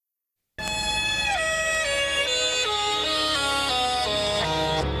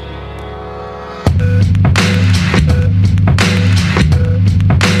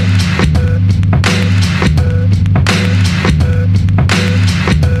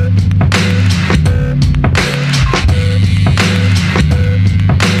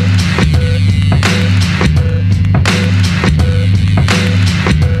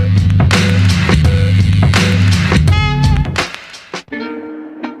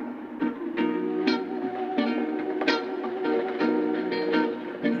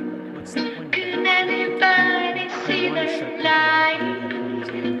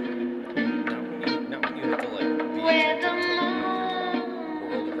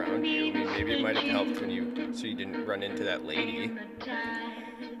might have helped so you didn't run into that lady.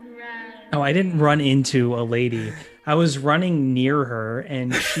 No, I didn't run into a lady. I was running near her,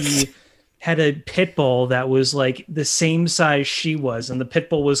 and she had a pit bull that was like the same size she was. And the pit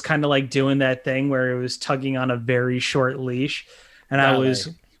bull was kind of like doing that thing where it was tugging on a very short leash. And I Dale. was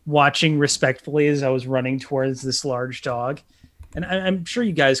watching respectfully as I was running towards this large dog. And I'm sure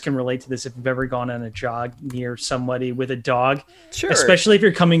you guys can relate to this if you've ever gone on a jog near somebody with a dog, Sure. especially if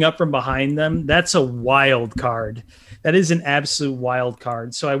you're coming up from behind them. That's a wild card. That is an absolute wild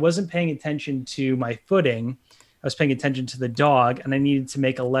card. So I wasn't paying attention to my footing. I was paying attention to the dog, and I needed to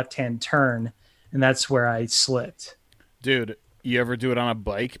make a left-hand turn, and that's where I slipped. Dude, you ever do it on a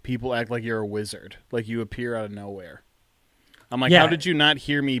bike? People act like you're a wizard, like you appear out of nowhere. I'm like, Yeah. how did you not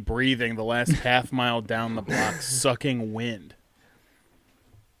hear me breathing the last half mile down the block, sucking wind?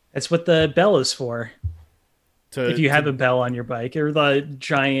 That's what the bell is for. To, If you have a bell on your bike, or the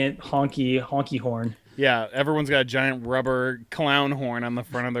giant honky horn. Yeah, everyone's got a giant rubber clown horn on the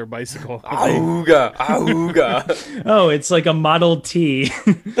front of their bicycle. Auga, auga. Oh, it's like a Model T.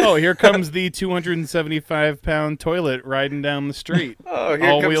 Oh, here comes the 275-pound toilet riding down the street. Oh, here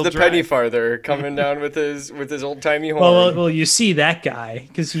comes All-wheel the drive. penny farther coming down with his old timey horn. well, you see that guy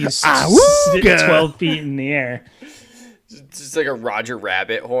because he's Auga. 12 feet in the air. It's just like a Roger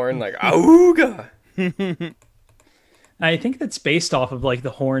Rabbit horn, like auga. I think that's based off of like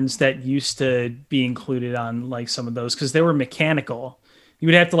the horns that used to be included on like some of those because they were mechanical. You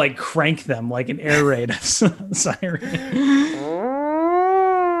would have to like crank them like an air raid siren.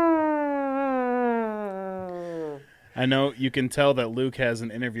 I know you can tell that Luke has an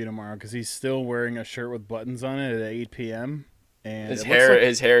interview tomorrow because he's still wearing a shirt with buttons on it at 8 p.m. And His it looks hair, like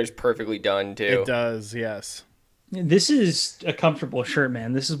his hair is perfectly done too. it does, yes. This is a comfortable shirt,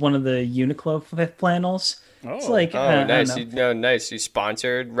 man. This is one of the Uniqlo flannels. It's Oh. like Oh, I nice! don't know. Nice. You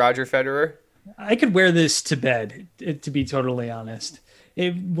sponsored Roger Federer. I could wear this to bed, to be totally honest.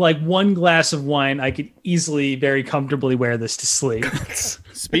 Like one glass of wine, I could easily, very comfortably wear this to sleep.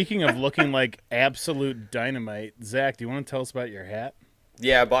 Speaking of looking like absolute dynamite, Zach, do you want to tell us about your hat?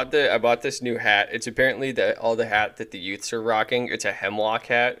 Yeah, I bought this new hat. It's apparently the hat that the youths are rocking. It's a hemlock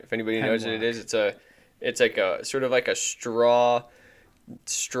hat. If anybody knows what it is, it's like a sort of like a straw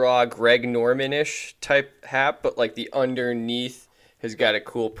Greg Norman-ish type hat, but like the underneath has got a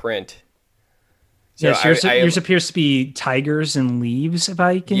cool print. So Yes, yours appears to be tigers and leaves, if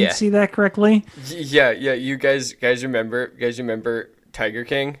I can Yeah. see that correctly. Yeah. You guys remember Tiger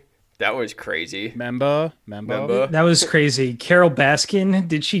King? That was crazy. Member? That was crazy. Carol Baskin,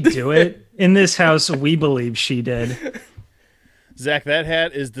 did she do it? In this house, we believe she did. Zach, that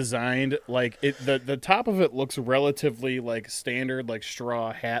hat is designed like it. The top of it looks relatively like standard, like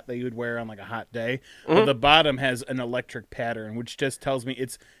straw hat that you would wear on like a hot day. But the bottom has an electric pattern, which just tells me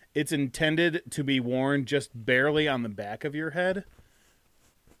it's intended to be worn just barely on the back of your head,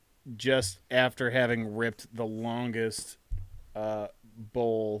 just after having ripped the longest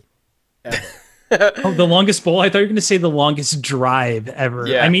bowl ever. Oh, the longest bowl? I thought you were going to say the longest drive ever.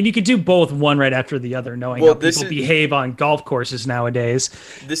 Yeah. I mean, you could do both one right after the other, knowing Well, how this people is- behave on golf courses nowadays.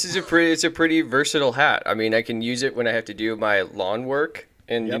 It's a pretty versatile hat. I mean, I can use it when I have to do my lawn work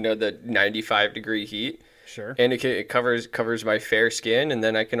in Yep. the 95-degree heat. Sure. And it covers my fair skin, and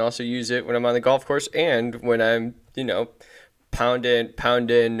then I can also use it when I'm on the golf course and when I'm pounding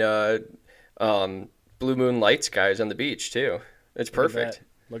blue moon light skies on the beach too. It's perfect.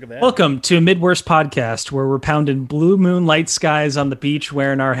 Look at that. Welcome to Midworst Podcast, where we're pounding blue moonlight skies on the beach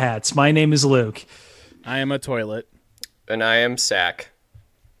wearing our hats. My name is Luke. I am a toilet. And I am Sack.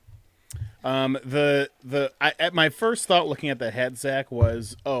 My first thought looking at the hat, Zach,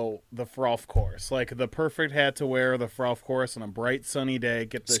 was the froth course, like the perfect hat to wear the froth course on a bright sunny day.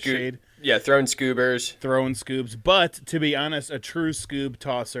 Get the shade, Yeah, throwing scoobers. throwing scoobs. But to be honest, a true scoob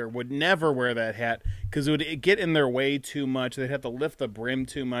tosser would never wear that hat because it would get in their way too much. They'd have to lift the brim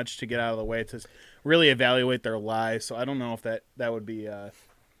too much to get out of the way to really evaluate their lie. So I don't know if that would be a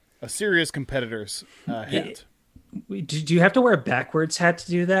serious competitor's hat. Do you have to wear a backwards hat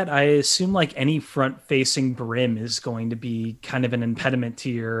to do that? I assume like any front-facing brim is going to be kind of an impediment to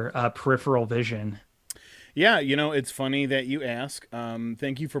your peripheral vision. Yeah, it's funny that you ask.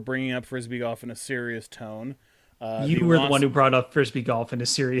 Thank you for bringing up Frisbee golf in a serious tone. You were the one who brought up Frisbee golf in a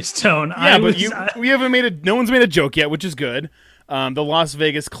serious tone. Yeah, we haven't no one's made a joke yet, which is good. The Las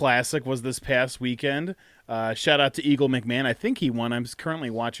Vegas Classic was this past weekend. Shout out to Eagle McMahon. I think he won. I'm currently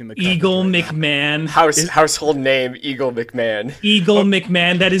watching the coverage Eagle right now. McMahon. Household name Eagle McMahon. Eagle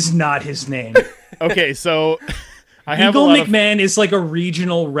McMahon. That is not his name. Okay, so Eagle McMahon is like a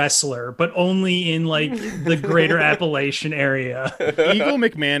regional wrestler, but only in like the greater Appalachian area. Eagle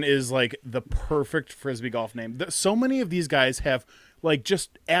McMahon is like the perfect Frisbee golf name. So many of these guys have like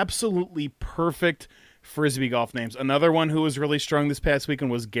just absolutely perfect Frisbee golf names. Another one who was really strong this past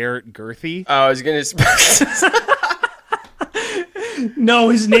weekend was Garrett Girthy. I was going to... No,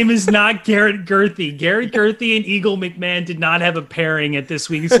 his name is not Garrett Girthy. Garrett Girthy and Eagle McMahon did not have a pairing at this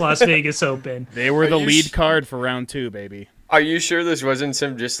week's Las Vegas Open. They were the lead card for round 2, baby. Are you sure this wasn't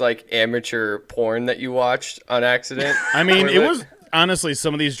some just like amateur porn that you watched on accident? I mean, it was honestly,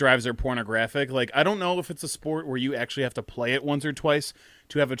 some of these drives are pornographic. Like, I don't know if it's a sport where you actually have to play it once or twice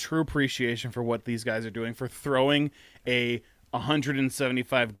to have a true appreciation for what these guys are doing, for throwing a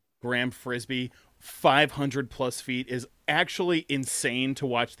 175 gram Frisbee 500 plus feet is actually insane to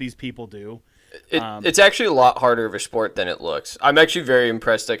watch these people do. It's actually a lot harder of a sport than it looks. I'm actually very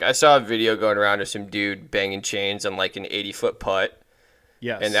impressed. Like, I saw a video going around of some dude banging chains on like an 80-foot putt.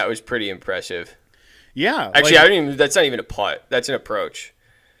 Yes. And that was pretty impressive. Yeah. Actually, that's not even a putt. That's an approach.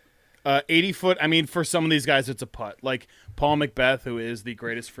 80 foot. I mean, for some of these guys, it's a putt. Like Paul Macbeth, who is the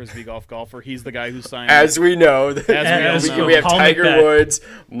greatest Frisbee golfer. He's the guy who signed. As we know. We have Paul Tiger Macbeth. Woods,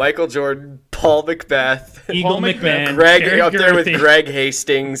 Michael Jordan, Paul Macbeth. Eagle Paul McMahon. Greg Garrett up there with Girthy. Greg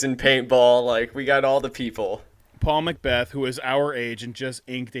Hastings and paintball. Like, we got all the people. Paul Macbeth, who is our age and just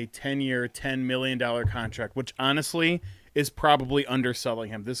inked a 10-year, $10 million contract, which honestly is probably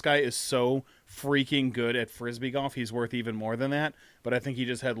underselling him. This guy is so freaking good at Frisbee golf. He's worth even more than that. But I think he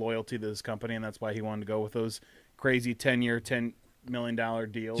just had loyalty to this company, and that's why he wanted to go with those crazy 10-year, $10 million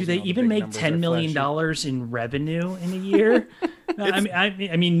deals. Do they even make $10 million in revenue in a year?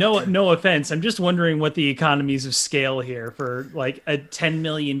 I mean, no offense. I'm just wondering what the economies of scale here for like a $10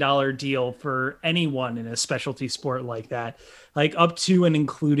 million deal for anyone in a specialty sport like that, like up to and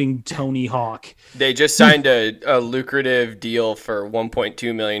including Tony Hawk. They just signed a lucrative deal for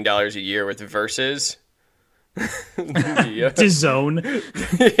 $1.2 million a year with Versus. DAZN.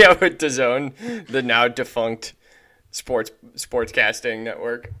 Yeah, with DAZN, the now defunct sportscasting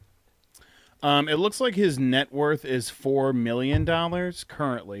network. It looks like his net worth is $4 million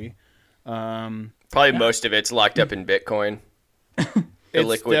currently. Probably most of it's locked up in Bitcoin.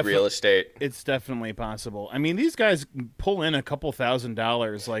 Illiquid real estate. It's definitely possible. I mean, these guys pull in a couple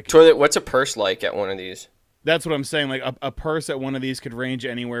 $1,000s. Like, Toilet, what's a purse like at one of these? that's what I'm saying. Like a purse at one of these could range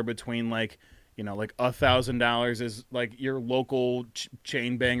anywhere between like $1,000 is like your local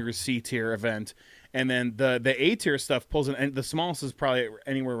chain banger C tier event, and then the A tier stuff pulls in, and the smallest is probably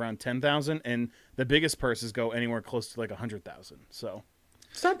anywhere around 10,000, and the biggest purses go anywhere close to like 100,000. So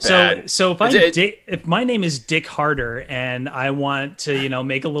it's not bad. So if my name is Dick Harder and I want to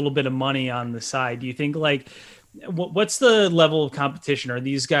make a little bit of money on the side, do you think like what's the level of competition? Are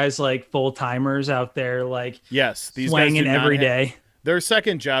these guys like full timers out there like yes, these swanging guys every day? Their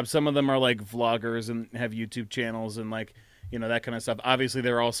second job. Some of them are like vloggers and have YouTube channels and like that kind of stuff. Obviously,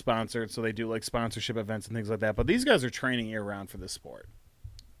 they're all sponsored, so they do like sponsorship events and things like that. But these guys are training year round for this sport.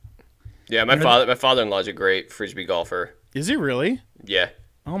 Yeah, my father-in-law is a great Frisbee golfer. Is he really? Yeah.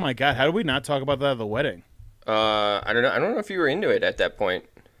 Oh my God! How did we not talk about that at the wedding? I don't know. I don't know if you were into it at that point.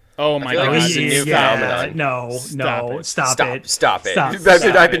 Oh my feel God! like this is a new phenomenon. No, stop it. Stop it. Stop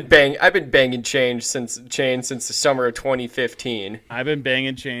I've been banging chains since the summer of 2015. I've been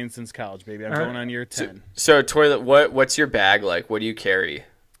banging chains since college, baby. I'm going on year 10. So Toilet, what's your bag like? What do you carry?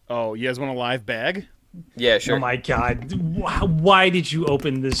 Oh, you guys want a live bag? Yeah, sure. Oh my God! Why did you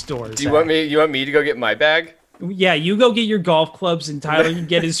open this door? Do you want me to go get my bag? Yeah, you go get your golf clubs, and Tyler can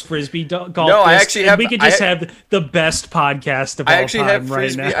get his Frisbee golf. No, I discs, actually and have- we could just have the best podcast of all time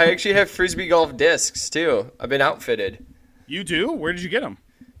right now. I actually have Frisbee golf discs too. I've been outfitted. You do? Where did you get them?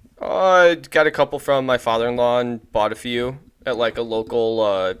 I got a couple from my father-in-law and bought a few at like a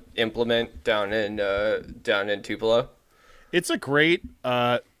local implement down in Tupelo. It's a great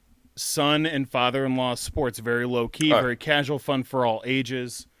son and father-in-law sport. It's very low-key, very casual, fun for all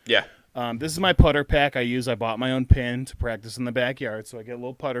ages. Yeah. This is my putter pack I bought my own pin to practice in the backyard, so I get a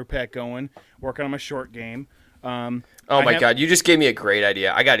little putter pack going, working on my short game. Oh my God, you just gave me a great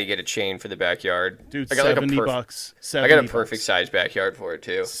idea. I got to get a chain for the backyard. Dude, I got $70. I got a perfect size backyard for it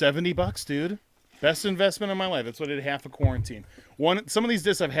too. $70, dude. Best investment of my life. That's what I did half a quarantine. Some of these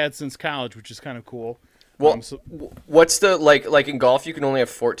discs I've had since college, which is kind of cool. Well, what's the like in golf? You can only have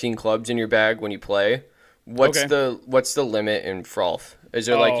 14 clubs in your bag when you play. What's the limit in frolf? Is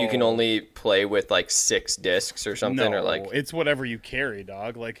there like you can only play with like 6 discs or something, no, or like it's whatever you carry,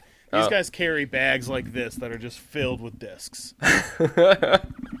 dog. Like these guys carry bags like this that are just filled with discs.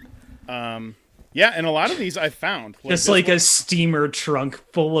 Yeah, and a lot of these I found Just like a steamer trunk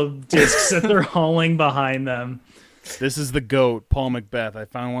full of discs that they're hauling behind them. This is the GOAT, Paul Macbeth. I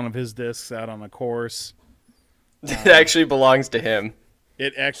found one of his discs out on the course. It actually belongs to him.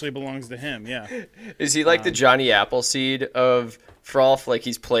 It actually belongs to him, yeah. Is he like the Johnny Appleseed of Frolf? Like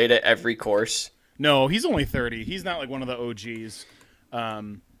he's played at every course? No, he's only 30. He's not like one of the OGs.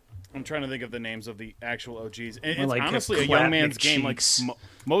 I'm trying to think of the names of the actual OGs. And it's like honestly a young man's game. Like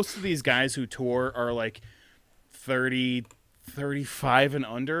most of these guys who tour are like 30, 35 and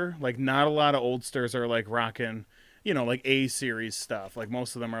under. Like not a lot of oldsters are like rocking, like A series stuff. Like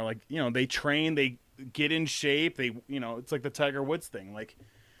most of them are like, they train, they get in shape. They, it's like the Tiger Woods thing. Like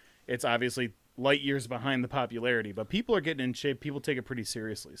it's obviously light years behind the popularity, but people are getting in shape. People take it pretty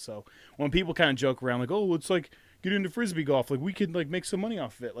seriously. So when people kind of joke around like, oh, it's like get into frisbee golf, like we could like make some money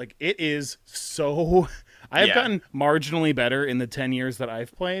off of it. Like it is so. I have gotten marginally better in the 10 years that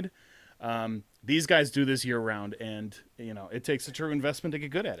I've played. These guys do this year round, and it takes a true investment to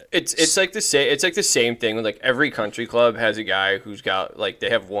get good at it. It's like the same thing with like every country club has a guy who's got like they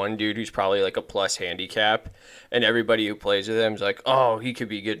have one dude who's probably like a plus handicap, and everybody who plays with him is like, oh, he could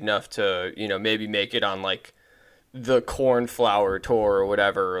be good enough to maybe make it on like the Cornflower Tour or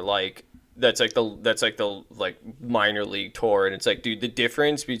whatever. Like that's like the minor league tour, and it's like, dude, the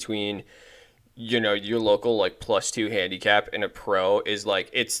difference between your local like +2 handicap and a pro is like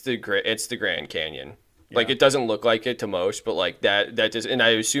it's the Grand Canyon. Yeah. Like it doesn't look like it to most, but like that just, and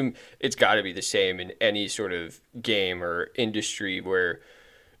I assume it's got to be the same in any sort of game or industry where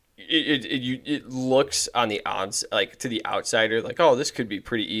it looks on the odds like to the outsider like, oh, this could be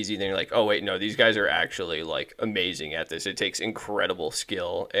pretty easy. Then you're like, oh wait, no, these guys are actually like amazing at this. It takes incredible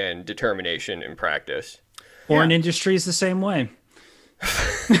skill and determination and practice. Foreign industry is the same way.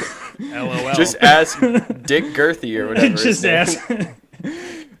 LOL. Just ask Dick Girthy or whatever. Just ask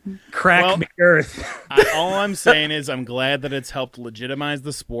Crack McGirth. All I'm saying is I'm glad that it's helped legitimize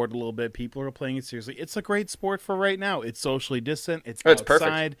the sport a little bit. People are playing it seriously. It's a great sport for right now. It's socially distant. It's outside.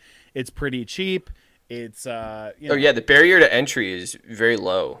 Perfect. It's pretty cheap. It's Oh yeah, the barrier to entry is very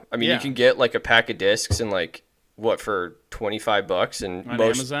low. I mean, you can get like a pack of discs and like for $25 and on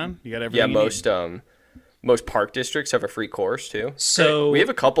Amazon. You got everything. Yeah, most park districts have a free course too. So we have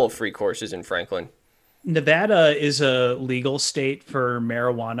a couple of free courses in Franklin. Nevada is a legal state for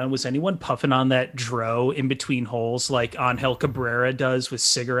marijuana. Was anyone puffing on that dro in between holes like Angel Cabrera does with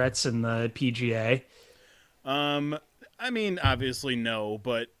cigarettes in the PGA? I mean, obviously no,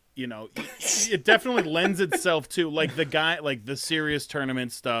 but it definitely lends itself to like the guy, like the serious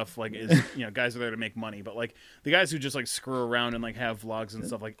tournament stuff, like is, guys are there to make money, but like the guys who just like screw around and like have vlogs and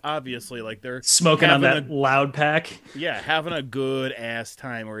stuff, like obviously like they're smoking on that loud pack. Yeah. Having a good ass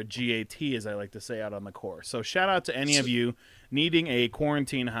time, or a GAT as I like to say, out on the course. So shout out to any of you needing a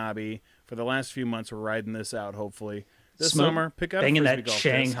quarantine hobby. For the last few months, we're riding this out. Hopefully this summer, pick up banging that golf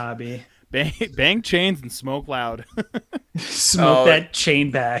Chang disc. hobby. Bang chains and smoke loud. Smoke that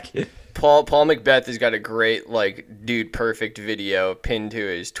chain back. Paul Macbeth has got a great like dude perfect video pinned to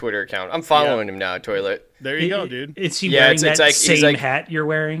his Twitter account. I'm following him now, Toilet. There you go, dude. Is he wearing that same hat you're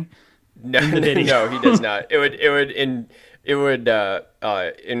wearing? No, in the video? No, he does not. It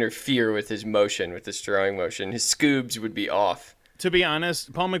would interfere with his motion, with his throwing motion. His scoobs would be off. To be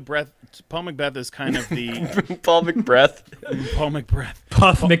honest, Paul Macbeth is kind of the Paul Macbeth. Paul Macbeth.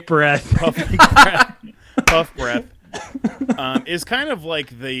 Puff Macbeth. Puff Macbeth. Puff Breath. Is kind of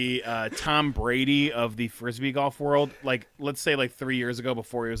like the Tom Brady of the frisbee golf world. Like, let's say like 3 years ago,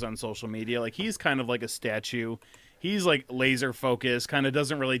 before he was on social media, like he's kind of like a statue. He's like laser focused, kind of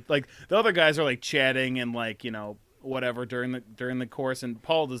doesn't really like the other guys are like chatting and like, whatever during the course, and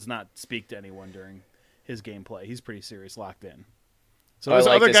Paul does not speak to anyone during his gameplay. He's pretty serious, locked in. So there's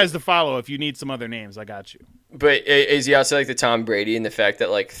other guys to follow. If you need some other names, I got you. But is he also like the Tom Brady in the fact that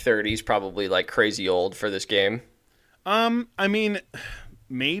like 30 is probably like crazy old for this game? I mean,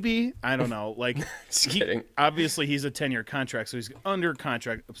 maybe. I don't know. Like, Just kidding. Obviously, he's a 10-year contract, so he's under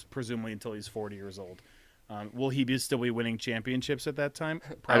contract presumably until he's 40 years old. Will he still be winning championships at that time?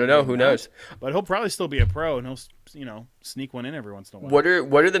 Probably I don't know. Who knows? But he'll probably still be a pro, and he'll sneak one in every once in a while.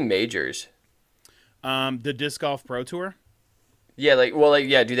 What are the majors? The Disc Golf Pro Tour. Yeah,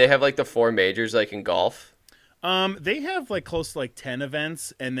 do they have like the 4 majors like in golf? They have like close to like 10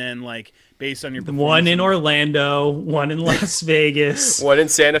 events, and then like based on your one in Orlando, one in Las Vegas, one in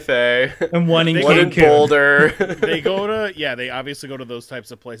Santa Fe, and one in Boulder. They obviously go to those types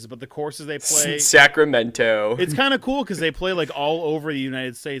of places, but the courses they play, Sacramento. It's kind of cool because they play like all over the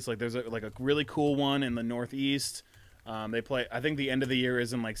United States. Like there's a really cool one in the Northeast. They play. I think the end of the year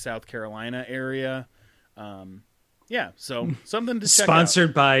is in like South Carolina area. Yeah, so something to check out.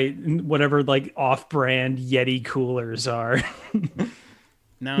 Sponsored by whatever like off-brand Yeti coolers are.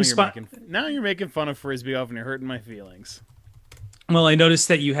 Now you're making fun of Frisbee off and you're hurting my feelings. Well, I noticed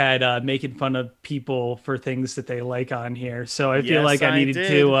that you had making fun of people for things that they like on here, so I feel like I needed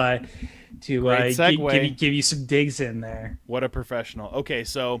to give you some digs in there. What a professional. Okay,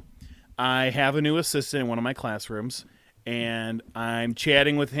 so I have a new assistant in one of my classrooms, and I'm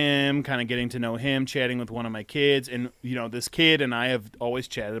chatting with him, kind of getting to know him, chatting with one of my kids, and this kid and I have always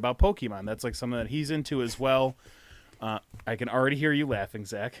chatted about Pokemon. That's like something that he's into as well. I can already hear you laughing,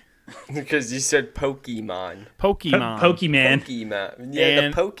 Zach. Because you said Pokemon. Pokemon. Yeah, the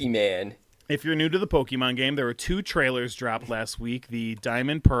Pokemon. If you're new to the Pokemon game, there were 2 trailers dropped last week. The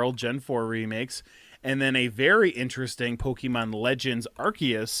Diamond Pearl Gen 4 remakes, and then a very interesting Pokemon Legends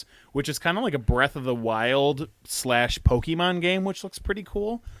Arceus, which is kind of like a Breath of the Wild / Pokemon game, which looks pretty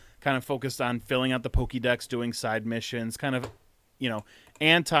cool. Kind of focused on filling out the Pokédex, doing side missions, kind of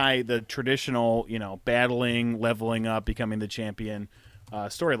anti the traditional, battling, leveling up, becoming the champion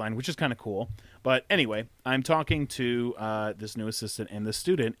storyline, which is kind of cool. But anyway, I'm talking to this new assistant and the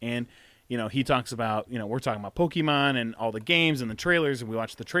student, and he talks about, we're talking about Pokemon and all the games and the trailers, and we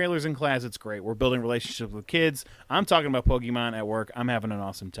watch the trailers in class. It's great. We're building relationships with kids. I'm talking about Pokemon at work. I'm having an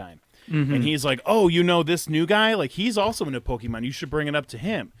awesome time. Mm-hmm. And he's like, oh, this new guy? Like, he's also into Pokemon. You should bring it up to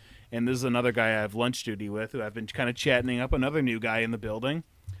him. And this is another guy I have lunch duty with who I've been kind of chatting up, another new guy in the building.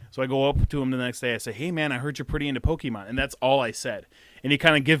 So I go up to him the next day. I say, hey, man, I heard you're pretty into Pokemon. And that's all I said. And he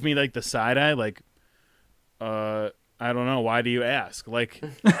kind of gives me, like, the side eye, like, I don't know. Why do you ask? Like,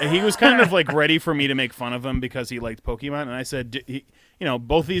 he was kind of, like, ready for me to make fun of him because he liked Pokemon. And I said,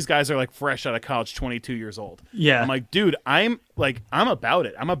 both these guys are, like, fresh out of college, 22 years old. Yeah. I'm like, dude, I'm about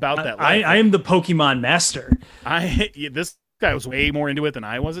it. I'm about that life. I am the Pokemon master. This guy was way more into it than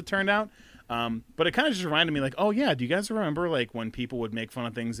I was, it turned out. But it kind of just reminded me, like, oh yeah, do you guys remember like when people would make fun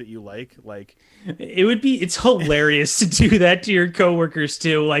of things that you like? Like, it's hilarious to do that to your coworkers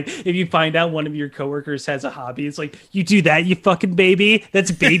too. Like, if you find out one of your coworkers has a hobby, it's like, you do that, you fucking baby. That's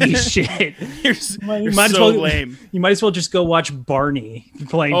baby shit. You're so lame. You might as well just go watch Barney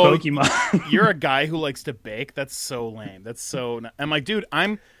playing Pokemon. You're a guy who likes to bake. That's so lame. I'm like, dude,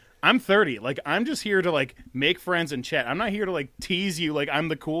 I'm 30. Like, I'm just here to like make friends and chat. I'm not here to like tease you like I'm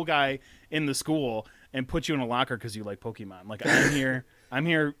the cool guy in the school and put you in a locker because you like Pokemon. Like, I'm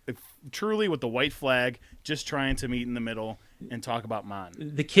here truly with the white flag, just trying to meet in the middle and talk about Mon.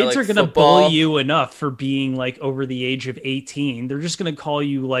 The kids are going to bully you enough for being like over the age of 18. They're just going to call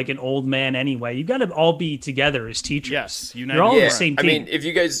you like an old man anyway. You got to all be together as teachers. Yes, you're all on the same team. I mean, if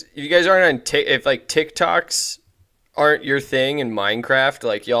you guys aren't on if like TikToks aren't your thing in Minecraft,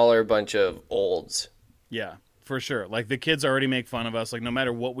 like, y'all are a bunch of olds. Yeah. For sure. Like, the kids already make fun of us. Like, no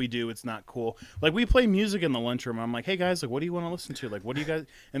matter what we do, it's not cool. Like, we play music in the lunchroom. I'm like, hey, guys, like, what do you want to listen to? Like, what do you guys...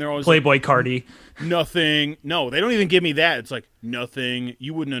 And they're always Playboy like, Cardi. Nothing. No, they don't even give me that. It's like, nothing.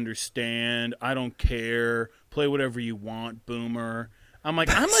 You wouldn't understand. I don't care. Play whatever you want, boomer. I'm like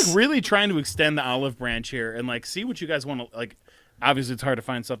really trying to extend the olive branch here and, like, see what you guys want to... Like, obviously, it's hard to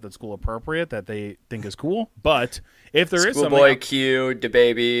find stuff that's school appropriate that they think is cool. But if there is something... Schoolboy Q,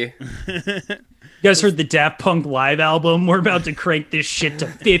 DaBaby... You guys heard the Daft Punk live album? We're about to crank this shit to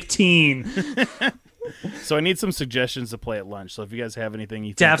 15. So I need some suggestions to play at lunch. So if you guys have anything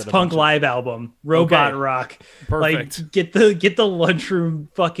you think Daft Punk live album, Robot Rock. Perfect. Like, get the lunchroom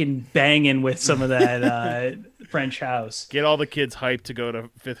fucking banging with some of that French house. Get all the kids hyped to go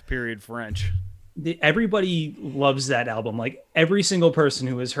to 5th period French. Everybody loves that album. Like, every single person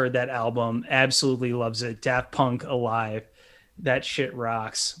who has heard that album absolutely loves it. Daft Punk Alive. That shit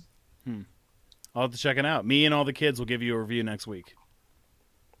rocks. I'll have to check it out. Me and all the kids will give you a review next week.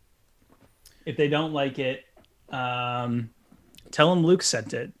 If they don't like it, tell them Luke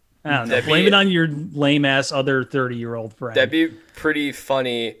sent it. I don't know. Blame it on your lame-ass other 30-year-old friend. That'd be pretty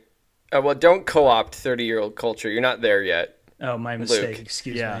funny. Well, don't co-opt 30-year-old culture. You're not there yet. Oh, my mistake. Luke.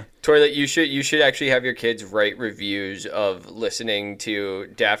 Excuse me. Toilet, you should actually have your kids write reviews of listening to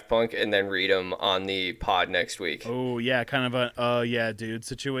Daft Punk and then read them on the pod next week. Oh, yeah, kind of a yeah, dude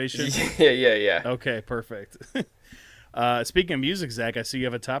situation. Yeah. Okay, perfect. Speaking of music, Zach, I see you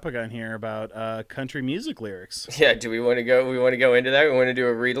have a topic on here about country music lyrics. Yeah, do we want to go? We want to go into that. We want to do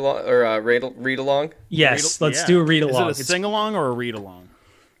a read along or a read along. Yes, let's do a read along. Is it a sing along or a read along?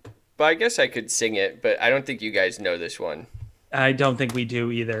 But I guess I could sing it, but I don't think you guys know this one. I don't think we do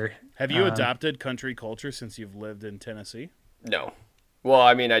either. Have you adopted country culture since you've lived in Tennessee? No. Well,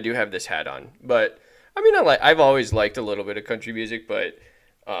 I mean, I do have this hat on, but I mean, I've always liked a little bit of country music, but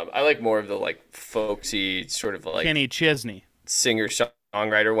I like more of the like folksy sort of like Kenny Chesney singer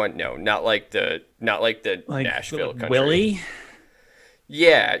songwriter one. No, not like the like Nashville country. Willie.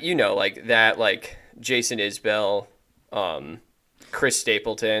 Yeah, like that, like Jason Isbell. Chris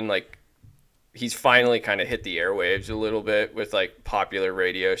Stapleton, like he's finally kind of hit the airwaves a little bit with like popular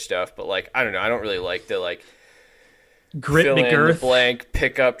radio stuff, but like I don't know, I don't really like the like Grit fill the in girth. the blank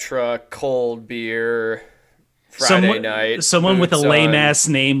pickup truck, cold beer, Friday night. Someone with a boots on. lame ass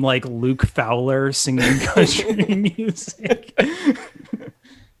name like Luke Fowler singing country music.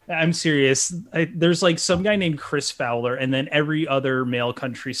 I'm serious. There's like some guy named Chris Fowler, and then every other male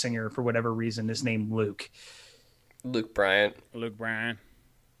country singer, for whatever reason, is named Luke. Luke Bryant. Luke Bryan.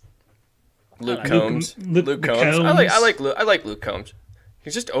 Luke Combs. Luke Combs. I like Luke Combs.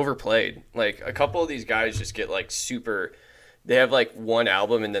 He's just overplayed. Like a couple of these guys just get like super. They have like one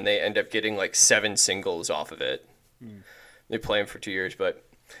album and then they end up getting like 7 singles off of it. They play him for 2 years, but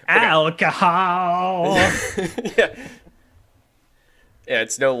okay. Alcohol. Yeah. Yeah,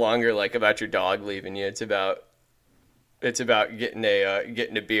 it's no longer like about your dog leaving you. It's about getting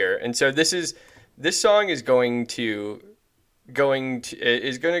a beer. And so this song is going to kind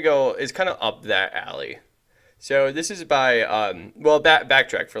of up that alley. So this is by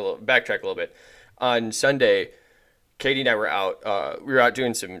backtrack a little bit. On Sunday, Katie and I were out. We were out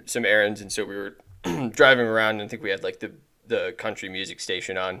doing some errands, and so we were driving around. And I think we had like the country music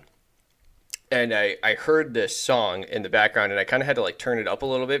station on. And I heard this song in the background, and I kind of had to like turn it up a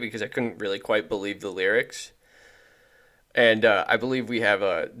little bit because I couldn't really quite believe the lyrics. And I believe we have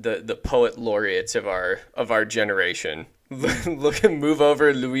the poet laureates of our generation. Look and move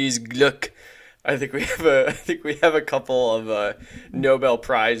over, Louise Gluck. I think we have a couple of Nobel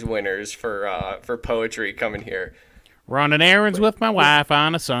Prize winners for poetry coming here. Running errands with my wife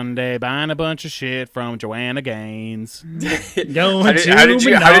on a Sunday, buying a bunch of shit from Joanna Gaines. How did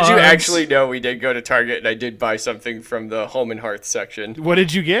you actually know we did go to Target and I did buy something from the Home and Hearth section? What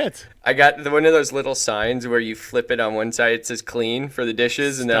did you get? I got one of those little signs where you flip it on one side, it says clean for the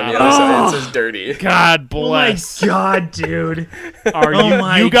dishes, and then on the other side it says dirty. God bless. Oh my God, dude.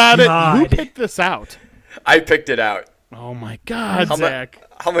 You got it. Who picked this out? I picked it out. Oh my God, Zach.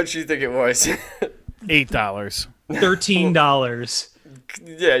 How much do you think it was? $8. $13.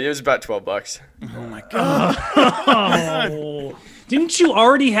 Yeah, it was about $12. Oh my God. Oh. Didn't you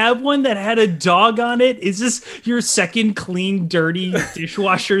already have one that had a dog on it? Is this your second clean, dirty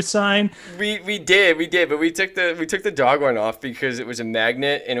dishwasher sign? We did, but we took the dog one off because it was a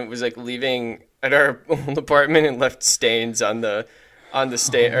magnet and it was like leaving at our old apartment and left stains on the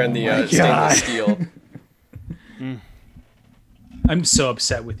stainless steel. I'm so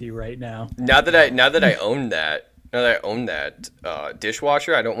upset with you right now. Now that I own that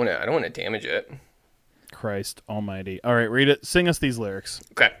dishwasher, I don't want to damage it. Christ almighty. All right, read it. Sing us these lyrics.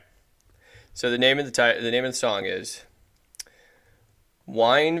 Okay. So the name of the song is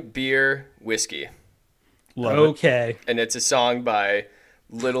Wine, Beer, Whiskey. Okay. And it's a song by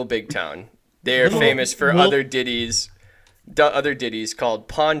Little Big Town. They are famous for other ditties called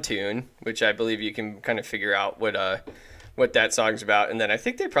Pontoon, which I believe you can kind of figure out what that song's about. And then I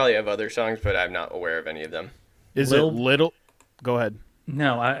think they probably have other songs, but I'm not aware of any of them. Is it Little? Go ahead.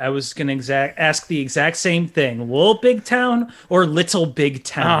 No, I was going to ask the exact same thing. Little Big Town or Little Big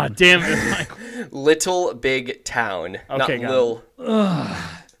Town? Ah, damn it, Michael. Little Big Town, okay, not Lil.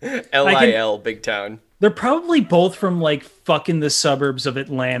 Lil Big Town. They're probably both from like fucking the suburbs of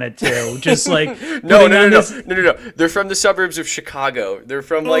Atlanta too. Just like no. They're from the suburbs of Chicago. They're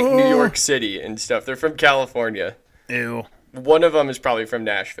from like New York City and stuff. They're from California. Ew. One of them is probably from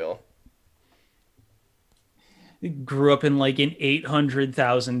Nashville. Grew up in like an $800,000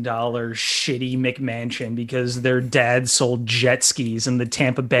 shitty McMansion because their dad sold jet skis in the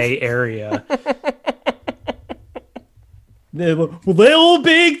Tampa Bay area. Little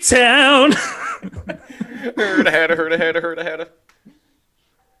Big Town. Heard a hatter.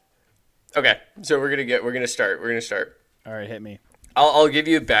 Okay, so we're gonna start. All right, hit me. I'll give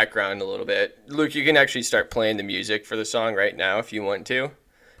you a background a little bit. Luke, you can actually start playing the music for the song right now if you want to.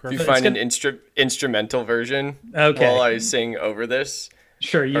 Perfect. If you find an instrumental version while I sing over this.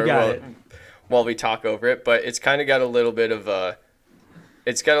 Sure, you got it. While we talk over it, but it's kind of got a little bit of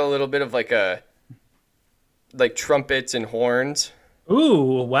like trumpets and horns.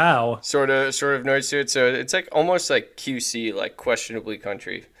 Ooh, wow. Sort of noise to it. So it's like almost like QC, like questionably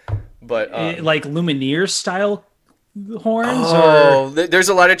country. But like Lumineer style horns? Oh, there's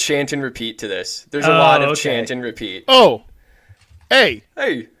a lot of chant and repeat to this. There's a lot of chant and repeat. Oh. Hey.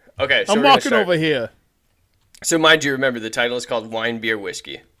 Okay, so I'm walking over here. So mind you, remember the title is called Wine, Beer,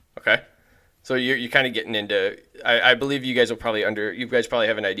 Whiskey. Okay? So you're kind of getting into I believe you guys probably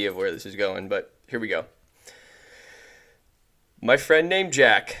have an idea of where this is going, but here we go. My friend named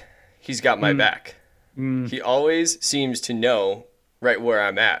Jack, he's got my back. He always seems to know right where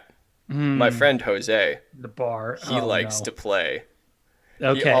I'm at. My friend Jose, the bar. He likes to play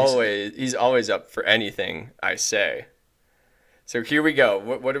Okay. He's always up for anything I say. So here we go.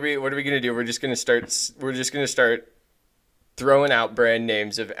 What are we gonna do? We're just gonna start throwing out brand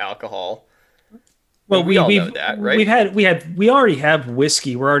names of alcohol. Well, We all know that, right? we already have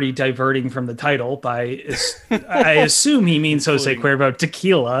whiskey. We're already diverting from the title by. I assume he means Jose Cuervo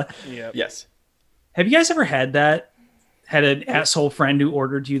tequila. Yeah. Yes. Have you guys ever had that? Had an asshole friend who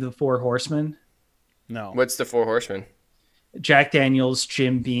ordered you the Four Horsemen? No. What's the Four Horsemen? Jack Daniels,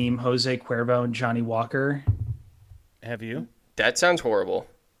 Jim Beam, Jose Cuervo, and Johnny Walker. Have you? That sounds horrible.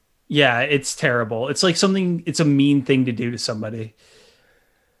 Yeah, it's terrible. It's like something. It's a mean thing to do to somebody.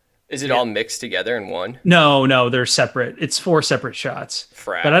 Is it all mixed together in one? No, they're separate. It's 4 separate shots.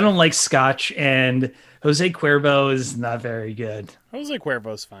 Frat. But I don't like Scotch, and Jose Cuervo is not very good. Jose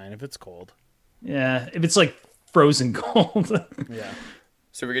Cuervo's fine if it's cold. Yeah, if it's like frozen cold. Yeah.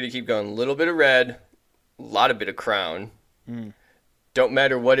 So we're gonna keep going. A little bit of red, a lot of bit of Crown. Don't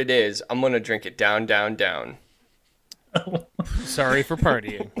matter what it is, I'm gonna drink it down, down, down. Sorry for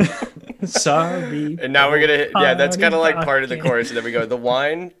partying. Sorry. And now we're gonna that's kind of like Party part of the chorus. And then we go, the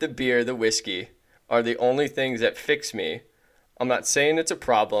wine, the beer, the whiskey are the only things that fix me. I'm not saying it's a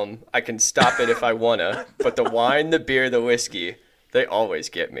problem. I can stop it if I wanna. But the wine, the beer, the whiskey, they always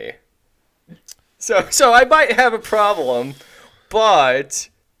get me. So I might have a problem, but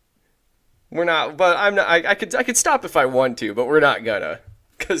we're not. But I'm not. I could stop if I want to, but we're not gonna.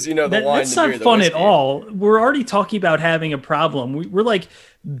 Because the wine, that's the beer, not the fun whiskey. at all. We're already talking about having a problem. We're like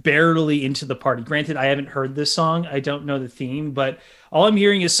barely into the party. Granted, I haven't heard this song. I don't know the theme, but all I'm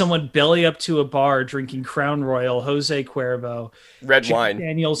hearing is someone belly up to a bar drinking Crown Royal, Jose Cuervo, Red Jack wine.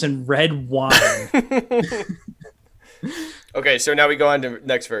 Daniels, and red wine. Okay, so now we go on to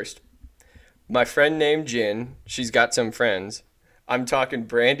next verse. My friend named Gin, she's got some friends. I'm talking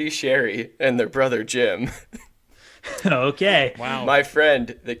Brandy, Sherry, and their brother Jim. Okay. Wow. My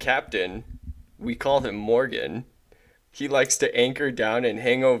friend, the captain, we call him Morgan. He likes to anchor down and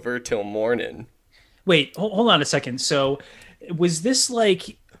hang over till morning. Wait, hold on a second. So was this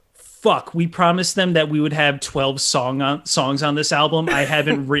like, fuck, we promised them that we would have 12 songs on this album. I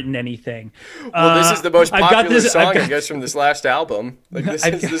haven't written anything. Well, this is the most I've got popular this- song, I've got- I guess, from this last album. Like this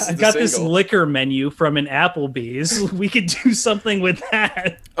I've is the got this single. liquor menu from an Applebee's. We could do something with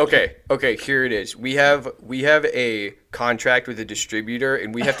that. Okay, here it is. We have a contract with a distributor,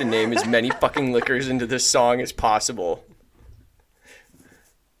 and we have to name as many fucking liquors into this song as possible.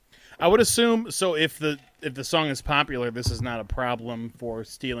 I would assume so. If the song is popular, this is not a problem for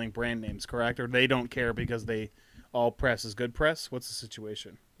stealing brand names, correct? Or they don't care because all press is good press. What's the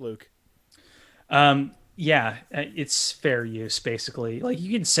situation, Luke? Yeah, it's fair use, basically. Like,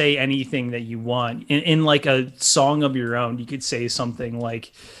 you could say anything that you want. In like a song of your own, you could say something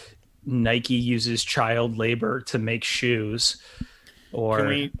like Nike uses child labor to make shoes. Or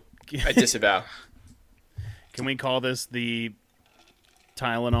I disavow. Can we call this the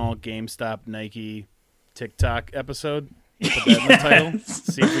Tylenol, GameStop, Nike, TikTok episode? Put that in the title.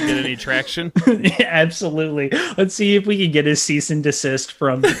 See if we get any traction. Yeah, absolutely. Let's see if we can get a cease and desist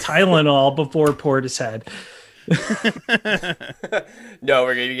from Tylenol before Portishead. No,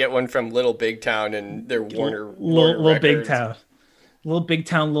 we're gonna get one from Little Big Town and their Warner Little Big Records. Town. Little Big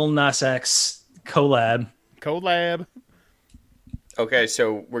Town, Lil Nas X collab. Collab. Okay,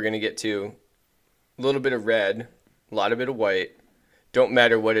 so we're gonna get to a little bit of red, a lot of bit of white. Don't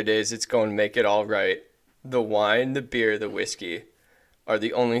matter what it is, it's going to make it all right. The wine, the beer, the whiskey are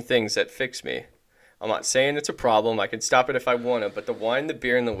the only things that fix me. I'm not saying it's a problem. I can stop it if I want to, but the wine, the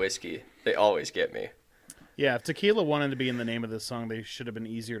beer, and the whiskey, they always get me. Yeah, if tequila wanted to be in the name of this song, they should have been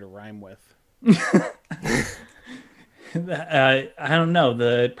easier to rhyme with. I don't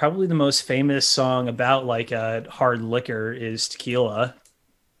know. Probably the most famous song about like a hard liquor is Tequila.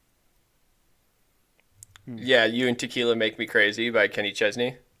 Yeah, You and Tequila Make Me Crazy by Kenny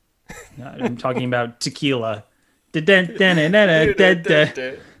Chesney. I'm talking about Tequila. I thought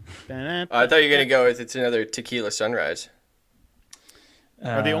you were going to go with It's Another Tequila Sunrise.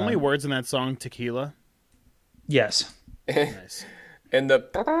 Are the only words in that song tequila? Yes. Nice. And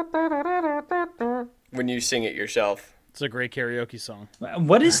the when you sing it yourself. It's a great karaoke song.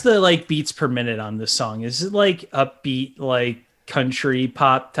 What is the like beats per minute on this song? Is it like upbeat, like country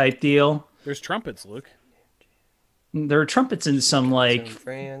pop type deal? There's trumpets, Luke. There are trumpets in some like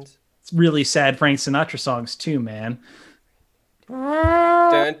Friends. really sad Frank Sinatra songs too, man.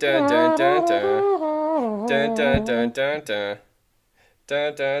 Dun, dun, dun, dun, dun. Dun, dun, dun, dun, dun.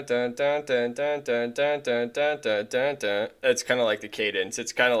 Dun, dun, dun, dun, dun, dun, dun, dun, dun, dun, dun, dun, dun. It's kind of like the cadence.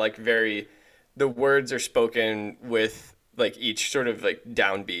 It's kind of like the words are spoken with like each sort of like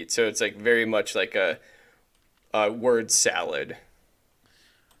downbeat. So it's like very much like a word salad.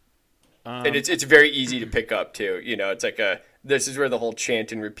 And it's very easy to pick up too. You know, it's like this is where the whole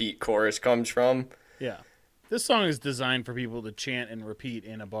chant and repeat chorus comes from. Yeah. This song is designed for people to chant and repeat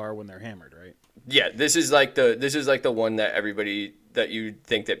in a bar when they're hammered, right? Yeah, this is like the one that everybody that you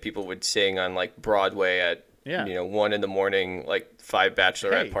think that people would sing on like Broadway at 1 a.m, like 5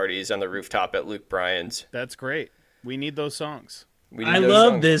 bachelorette parties on the rooftop at Luke Bryan's. That's great. We need those songs. I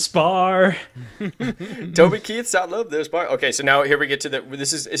love this bar. Toby Keith's I love this bar. Okay, so now here we get to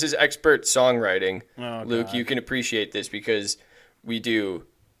this is expert songwriting. Oh, Luke, God. you can appreciate this because we do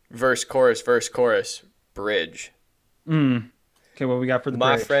verse, chorus, bridge. Okay, what we got for the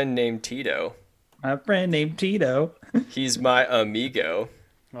My bridge? friend named Tito. My friend named Tito. He's my amigo.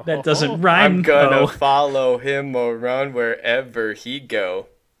 That doesn't rhyme. I'm gonna follow him around wherever he go.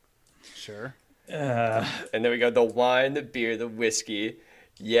 Sure. And then we got the wine, the beer, the whiskey.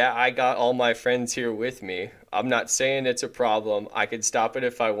 Yeah, I got all my friends here with me. I'm not saying it's a problem. I could stop it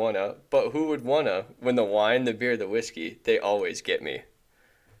if I wanna. But who would wanna when the wine, the beer, the whiskey, they always get me.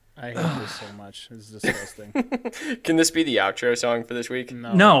 I hate this so much. It's disgusting. Can this be the outro song for this week?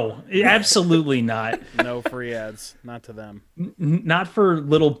 No, absolutely not. No free ads. Not to them. Not for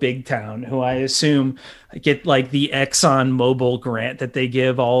Little Big Town, who I assume get like the Exxon Mobil grant that they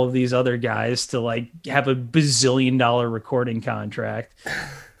give all of these other guys to like have a bazillion-dollar recording contract.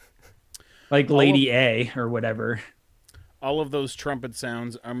 Like Lady A or whatever. All of those trumpet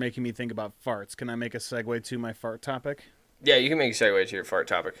sounds are making me think about farts. Can I make a segue to my fart topic? Yeah, you can make a segue to your fart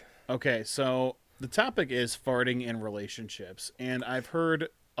topic. Okay, so the topic is farting in relationships, and I've heard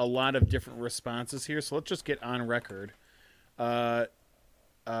a lot of different responses here, so let's just get on record. Right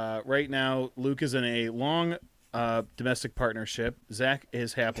now, Luke is in a long domestic partnership. Zach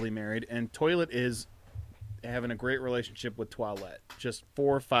is happily married, and Toilet is having a great relationship with Toilette, just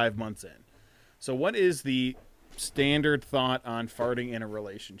 4 or 5 months in. So what is standard thought on farting in a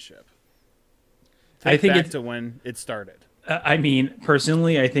relationship? I think back to when it started. I mean,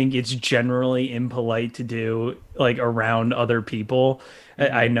 personally, I think it's generally impolite to do like around other people.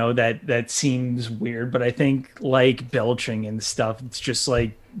 I know that seems weird, but I think like belching and stuff, it's just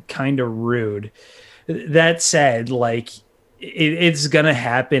like kind of rude. That said, like it's gonna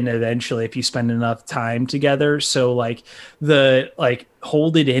happen eventually if you spend enough time together. So like the like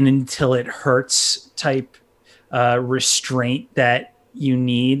hold it in until it hurts type restraint that you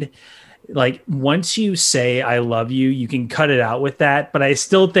need. Like once you say I love you, you can cut it out with that, but I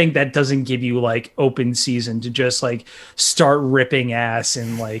still think that doesn't give you like open season to just like start ripping ass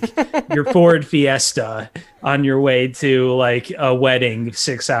in like your Ford Fiesta on your way to like a wedding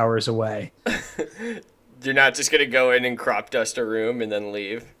 6 hours away. You're not just gonna go in and crop dust a room and then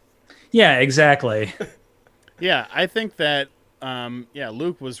leave. Yeah, exactly. Yeah, I think that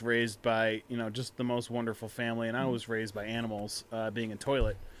Luke was raised by, just the most wonderful family, and I was raised by animals, being a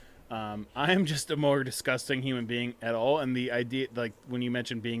toilet. I am just a more disgusting human being at all, and the idea, like when you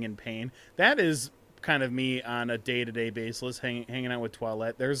mentioned being in pain, that is kind of me on a day-to-day basis, hanging out with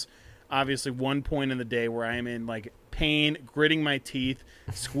Toilette. There's obviously one point in the day where I am in like pain, gritting my teeth,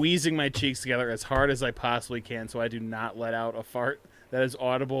 squeezing my cheeks together as hard as I possibly can, so I do not let out a fart that is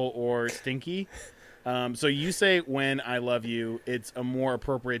audible or stinky. So you say when I love you, it's a more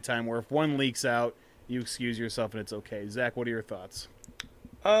appropriate time where if one leaks out, you excuse yourself and it's okay. Zach, what are your thoughts?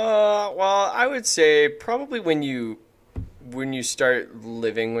 Well, I would say probably when you start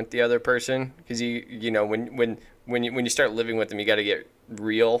living with the other person, because when you start living with them, you got to get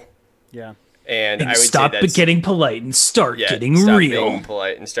real. Yeah. And I would stop getting polite and start getting real. Being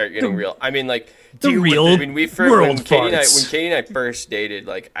polite and start getting real. I mean, like when Katie and I first dated,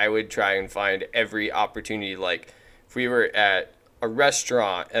 like I would try and find every opportunity. Like if we were at a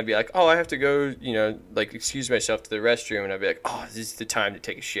restaurant, I'd be like, oh, I have to go, like excuse myself to the restroom, and I'd be like, oh, this is the time to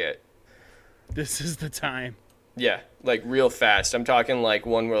take a shit. This is the time. Yeah, like real fast. I'm talking like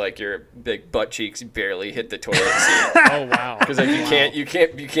one where like your big butt cheeks barely hit the toilet seat. Oh wow! Because like you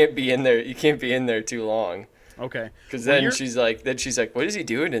can't be in there. You can't be in there too long. Okay. Because then she's like, what is he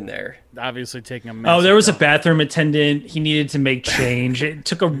doing in there? Obviously taking a. Oh, there was a bathroom attendant. He needed to make change. It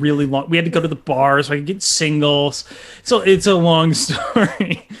took a really long. We had to go to the bar so I could get singles. So it's a long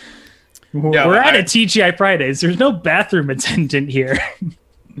story. We're at a TGI Fridays. There's no bathroom attendant here.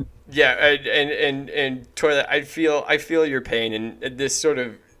 Yeah, and Toilet, I feel your pain, and this sort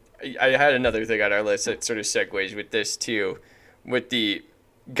of, I had another thing on our list that sort of segues with this too, with the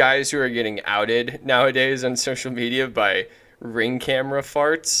guys who are getting outed nowadays on social media by Ring camera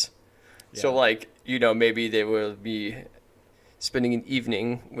farts. Yeah. So like, maybe they will be spending an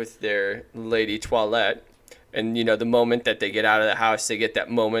evening with their lady Toilette, and the moment that they get out of the house, they get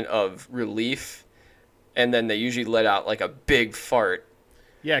that moment of relief, and then they usually let out like a big fart.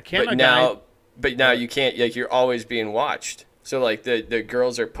 Yeah, but now you can't, like, you're always being watched. So like the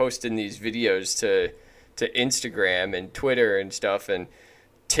girls are posting these videos to Instagram and Twitter and stuff and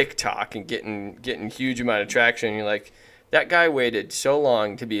TikTok and getting huge amount of traction. And you're like, that guy waited so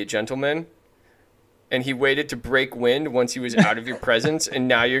long to be a gentleman, and he waited to break wind once he was out of your presence, and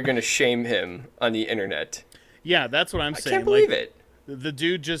now you're gonna shame him on the internet. Yeah, that's what I'm saying. I can't believe it. The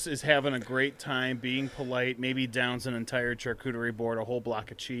dude just is having a great time, being polite, maybe downs an entire charcuterie board, a whole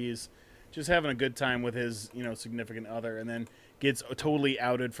block of cheese, just having a good time with his, significant other, and then gets totally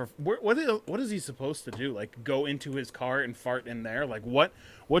outed for what is he supposed to do? Like, go into his car and fart in there? Like, what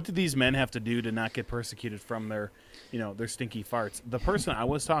do these men have to do to not get persecuted from their stinky farts? The person I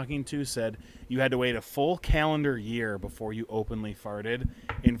was talking to said you had to wait a full calendar year before you openly farted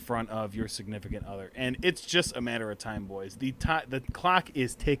in front of your significant other, and it's just a matter of time, boys. The clock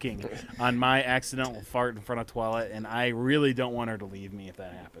is ticking on my accidental fart in front of toilet, and I really don't want her to leave me if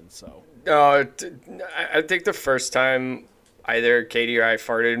that happens. So, I think the first time either Katie or I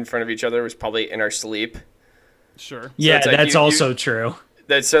farted in front of each other was probably in our sleep. Sure. So yeah, like that's also true.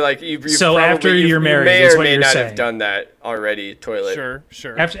 That's so like you. So probably, after you're married, may is or what may you're not saying. have done that already. Toilet.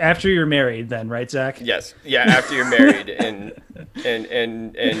 Sure. After you're married, then, right, Zach? Yes. Yeah. After you're married and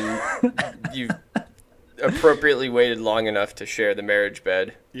you've appropriately waited long enough to share the marriage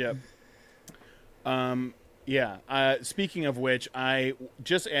bed. Yep. Yeah. Speaking of which, I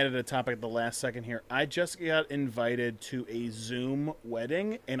just added a topic at the last second here. I just got invited to a Zoom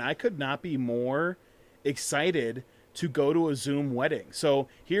wedding, and I could not be more excited to go to a Zoom wedding. So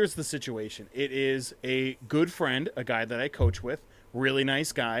here's the situation. It is a good friend, a guy that I coach with, really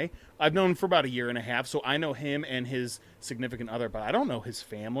nice guy. I've known him for about a year and a half, so I know him and his significant other, but I don't know his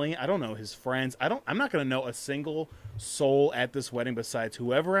family. I don't know his friends. I'm not going to know a single soul at this wedding besides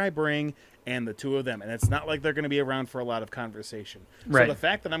whoever I bring and the two of them. And it's not like they're going to be around for a lot of conversation. Right. So the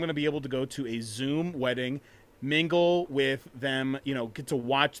fact that I'm going to be able to go to a Zoom wedding, mingle with them, get to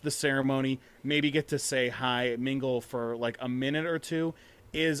watch the ceremony, maybe get to say hi, mingle for like a minute or two,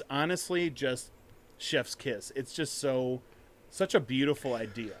 is honestly just chef's kiss. It's just such a beautiful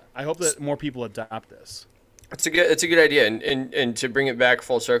idea. I hope that more people adopt this. It's a good idea. And to bring it back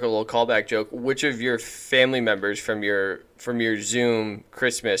full circle, a little callback joke. Which of your family members from your Zoom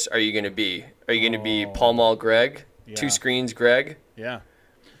Christmas are you going to be? Are you going to be Paul Mall Greg? Yeah. Two screens Greg? Yeah.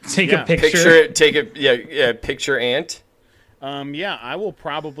 Take a picture. Picture Ant. Yeah, I will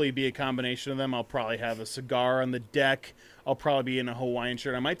probably be a combination of them. I'll probably have a cigar on the deck. I'll probably be in a Hawaiian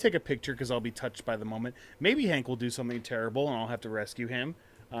shirt. I might take a picture because I'll be touched by the moment. Maybe Hank will do something terrible and I'll have to rescue him,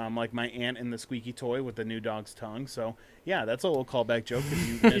 like my aunt in the squeaky toy with the new dog's tongue. So, yeah, that's a little callback joke. If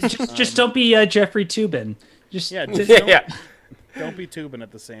you missed, just don't be Jeffrey Toobin. Don't be tubing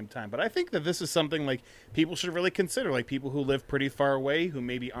at the same time. But I think that this is something like people should really consider, like people who live pretty far away, who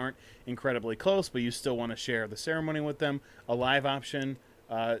maybe aren't incredibly close, but you still want to share the ceremony with them. A live option,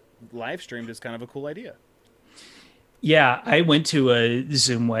 live streamed is kind of a cool idea. Yeah, I went to a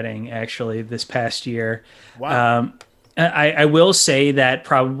Zoom wedding actually this past year. Wow. I will say that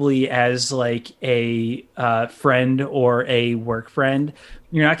probably as like a friend or a work friend,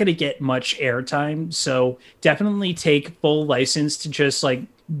 you're not going to get much airtime. So definitely take full license to just like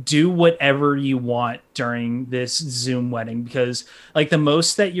do whatever you want during this Zoom wedding, because like the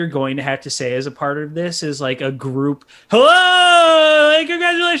most that you're going to have to say as a part of this is like a group, hello, like,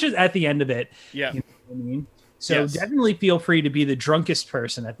 congratulations at the end of it. Yeah. You know what I mean? So definitely feel free to be the drunkest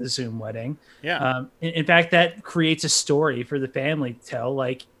person at the Zoom wedding. Yeah. In fact, that creates a story for the family to tell.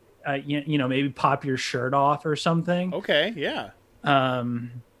 Like, maybe pop your shirt off or something. Okay. Yeah.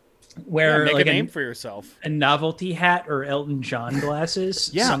 Wear make like a name for yourself. A novelty hat or Elton John glasses.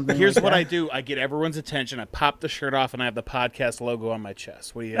 Yeah. Here's like what I do. I get everyone's attention. I pop the shirt off and I have the podcast logo on my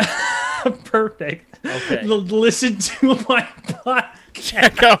chest. What do you think? Perfect. Okay. Listen to my podcast.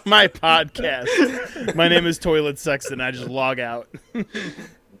 Check out my podcast. My name is Toilet Sexton. I just log out.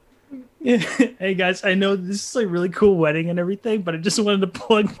 Hey guys, I know this is a really cool wedding and everything, but I just wanted to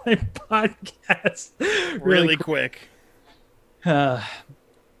plug my podcast really quick.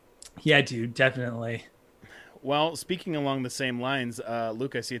 Yeah, dude, definitely. Well, speaking along the same lines,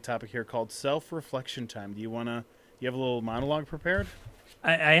 Luke, I see a topic here called self-reflection time. Do you have a little monologue prepared?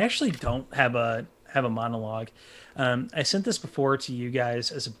 I actually don't have a monologue. I sent this before to you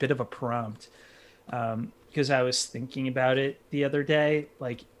guys as a bit of a prompt because I was thinking about it the other day.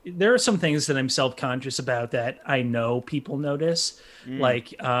 Like, there are some things that I'm self-conscious about that I know people notice,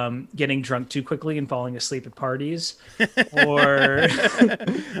 like getting drunk too quickly and falling asleep at parties. Or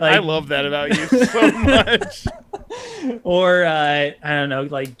I love that about you so much. Or I don't know,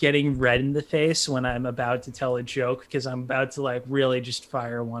 like getting red in the face when I'm about to tell a joke because I'm about to like really just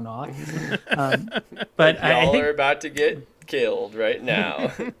fire one off. But I Y'all think are about to get killed right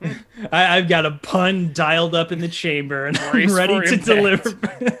now. I've got a pun dialed up in the chamber and I'm Brace ready for to impact.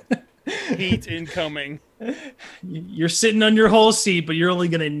 deliver. Heat incoming. You're sitting on your whole seat, but you're only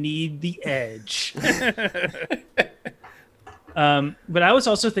going to need the edge. But I was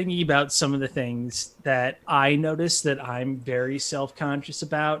also thinking about some of the things that I noticed that I'm very self-conscious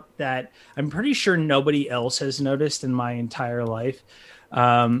about that I'm pretty sure nobody else has noticed in my entire life.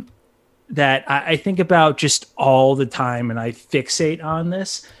 That I think about just all the time and I fixate on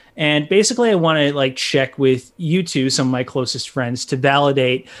this. And basically, I want to like check with you two, some of my closest friends, to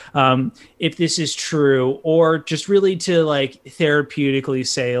validate if this is true, or just really to like therapeutically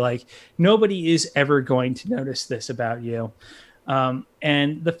say like nobody is ever going to notice this about you.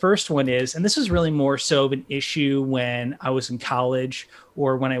 And the first one is, and this is really more so of an issue when I was in college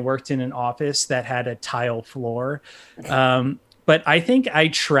or when I worked in an office that had a tile floor. But I think I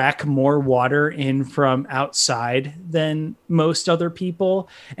track more water in from outside than most other people.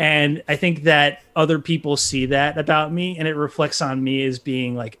 And I think that other people see that about me and it reflects on me as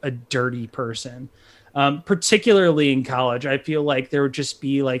being like a dirty person. Particularly in college, I feel like there would just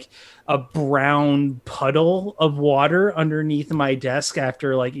be like a brown puddle of water underneath my desk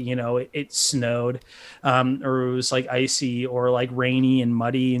after like, it snowed or it was like icy or like rainy and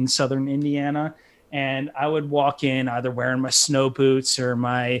muddy in southern Indiana. And I would walk in either wearing my snow boots or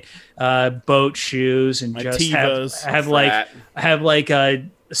my boat shoes and My just Tevas. have like a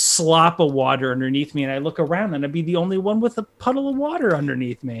slop of water underneath me. And I look around and I'd be the only one with a puddle of water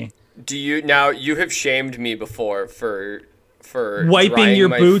underneath me. You have shamed me before for wiping drying your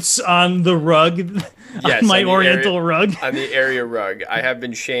my boots on the rug, Yes, on my on the oriental rug. on the area rug. I have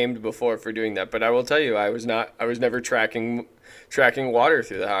been shamed before for doing that, but I will tell you, I was never tracking water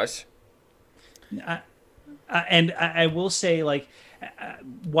through the house. And I will say like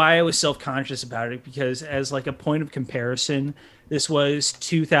why I was self-conscious about it, because as like a point of comparison, this was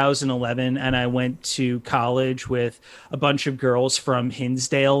 2011 and I went to college with a bunch of girls from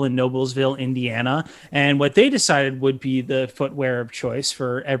Hinsdale and Noblesville, Indiana. And what they decided would be the footwear of choice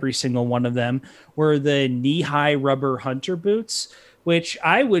for every single one of them were the knee-high rubber hunter boots, which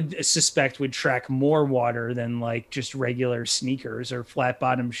I would suspect would track more water than like just regular sneakers or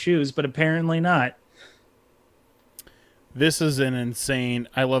flat-bottom shoes, but apparently not. This is an insane.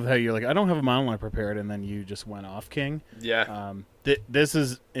 I love how you're like, I don't have a monologue prepared, and then you just went off, King. Yeah. This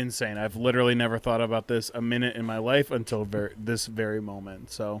is insane. I've literally never thought about this a minute in my life until this very moment.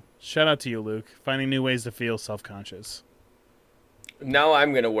 So shout out to you, Luke, finding new ways to feel self-conscious. Now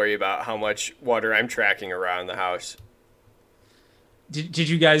I'm going to worry about how much water I'm tracking around the house. Did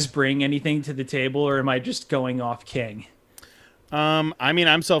you guys bring anything to the table, or am I just going off King? I mean,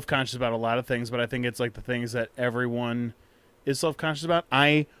 I'm self-conscious about a lot of things, but I think it's like the things that everyone is self-conscious about.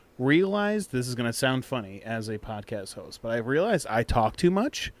 I realized, this is going to sound funny as a podcast host, but I realized I talk too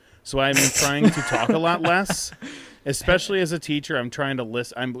much, so I'm trying to talk a lot less. Especially as a teacher, I'm trying to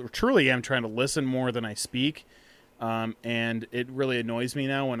listen. I'm trying to listen more than I speak, and it really annoys me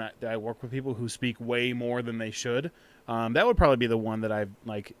now when I work with people who speak way more than they should. That would probably be the one that I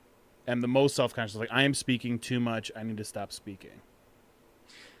like. Am the most self-conscious. Like, I am speaking too much. I need to stop speaking.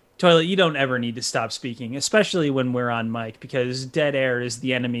 Toilet, you don't ever need to stop speaking, especially when we're on mic, because dead air is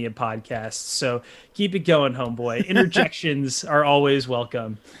the enemy of podcasts. So keep it going, homeboy. Interjections are always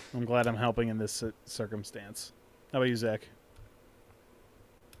welcome. I'm glad I'm helping in this circumstance. How about you, Zach?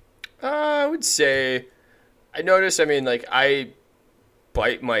 I would say, I notice, I mean, like, I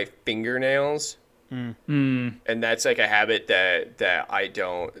bite my fingernails. And that's like a habit that I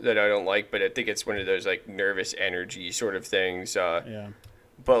don't like, but I think it's one of those like nervous energy sort of things. Yeah.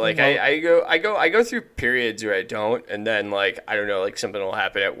 But like I go through periods where I don't, and then like I don't know, like something will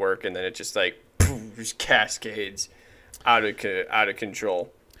happen at work, and then it just like just cascades out of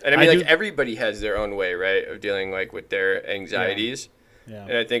control. And I mean, like everybody has their own way, right, of dealing like with their anxieties. Yeah.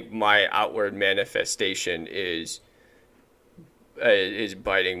 And I think my outward manifestation is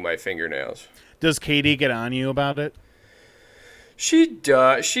biting my fingernails. Does Katie get on you about it? She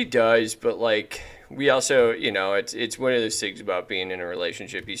does, but like we also, it's one of those things about being in a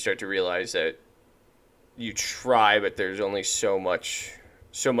relationship. You start to realize that you try, but there's only so much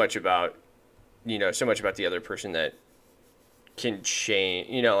about the other person that can change.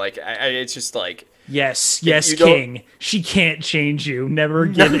 It's just like yes, King. She can't change you. Never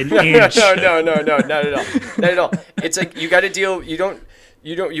get an inch. No, not at all. It's like you got to deal.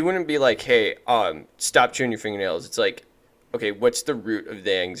 You wouldn't be like, hey, stop chewing your fingernails. It's like, okay, what's the root of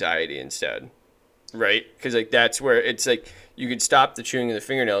the anxiety instead? right? Because like that's where it's like you could stop the chewing of the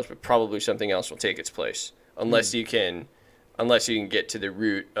fingernails, but probably something else will take its place unless you can get to the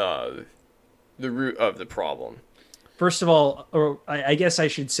root of the problem. First of all, or I guess I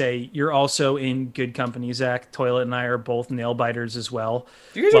should say, you're also in good company, Zach. Toilet and I are both nail biters as well.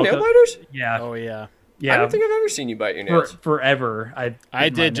 You guys are nail biters? Yeah. Oh yeah. Yeah. I don't think I've ever seen you bite your nails. Forever. I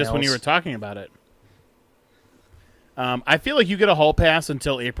did just when you were talking about it. I feel like you get a hall pass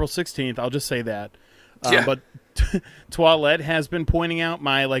until April 16th. I'll just say that. Yeah. But Toilette has been pointing out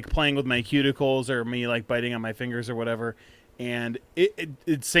my like playing with my cuticles or me like biting on my fingers or whatever. And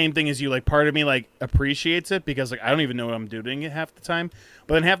it's same thing as you. Like part of me like appreciates it because like I don't even know what I'm doing it half the time.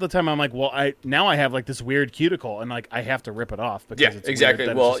 But then half the time I'm like, well, I have like this weird cuticle and like I have to rip it off. Because it's exactly.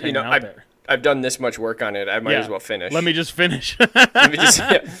 Weird that Well, it's just hanging out there. I've done this much work on it. I might as well finish. Let me just finish. Let me just.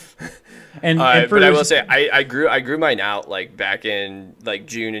 Yeah. But I will say I grew mine out like back in like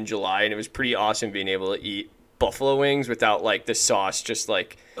June and July, and it was pretty awesome being able to eat buffalo wings without like the sauce just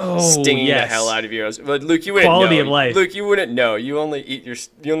like stinging the hell out of you. But Luke, you wouldn't Quality know. of life. Luke, you wouldn't know. You only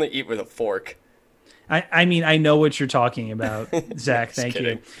eat with a fork. I mean, I know what you're talking about, Zach. Thank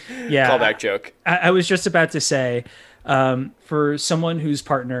you. Yeah. Callback joke. I was just about to say, for someone whose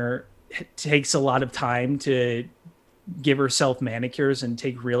partner takes a lot of time to give herself manicures and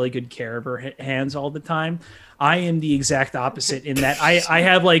take really good care of her hands all the time, I am the exact opposite in that I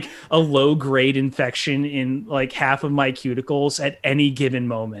have like a low grade infection in like half of my cuticles at any given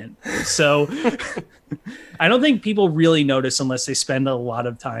moment. So I don't think people really notice unless they spend a lot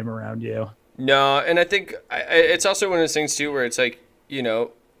of time around you. No, and I think it's also one of those things too where it's like, you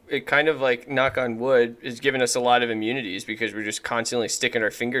know, it kind of like, knock on wood, is giving us a lot of immunities because we're just constantly sticking our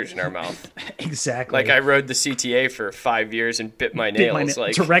fingers in our mouth. Exactly. Like I rode the CTA for 5 years and bit my nails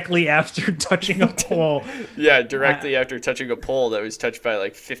like directly after touching a pole. Yeah, directly after touching a pole that was touched by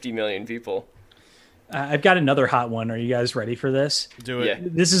like 50 million people. I've got another hot one. Are you guys ready for this? Do it. Yeah.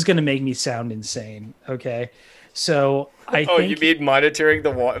 This is going to make me sound insane. Okay. So I think you mean monitoring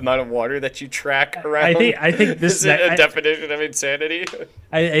the amount of water that you track around? I think this is a definition of insanity.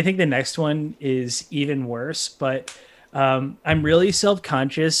 I think the next one is even worse, but I'm really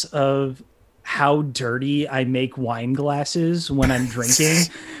self-conscious of how dirty I make wine glasses when I'm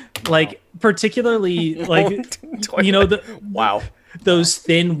drinking. Like particularly like you know those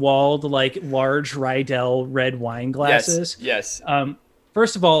thin-walled like large Rydell red wine glasses. Yes.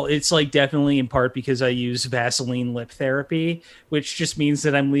 First of all, it's like definitely in part because I use Vaseline lip therapy, which just means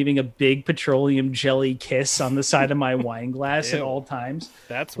that I'm leaving a big petroleum jelly kiss on the side of my wine glass at all times.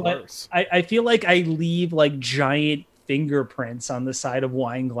 That's worse. I feel like I leave like giant fingerprints on the side of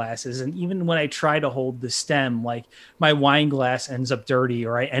wine glasses. And even when I try to hold the stem, like my wine glass ends up dirty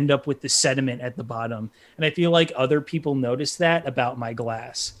or I end up with the sediment at the bottom. And I feel like other people notice that about my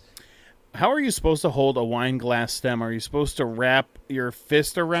glass. How are you supposed to hold a wine glass stem? Are you supposed to wrap your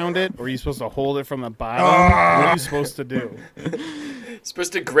fist around it? Or are you supposed to hold it from the bottom? What are you supposed to do?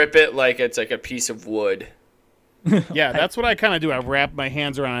 Supposed to grip it like it's like a piece of wood. Yeah, that's what I kind of do. I wrap my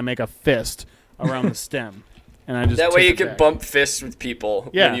hands around and I make a fist around the stem. And I just that way you can back. Bump fists with people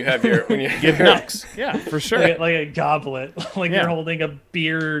when you have your give knucks. Yeah, for sure. Like a goblet. Like you're holding a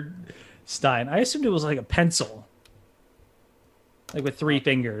beer stein. I assumed it was like a pencil. Like with 3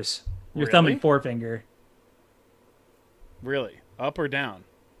 fingers. Your thumb and forefinger. Really? Up or down?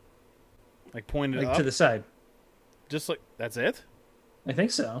 Like pointed up? To the side. Just like, that's it? I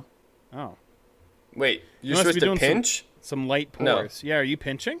think so. Oh. Wait, you're supposed to pinch? Some light pores. No. Yeah, are you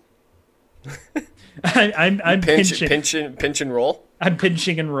pinching? I'm pinching. Pinch and roll? I'm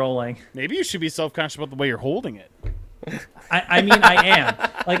pinching and rolling. Maybe you should be self-conscious about the way you're holding it. I mean, I am.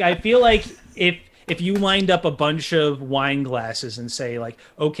 Like, I feel like if you lined up a bunch of wine glasses and say, like,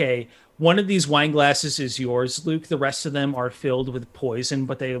 okay, one of these wine glasses is yours, Luke. The rest of them are filled with poison,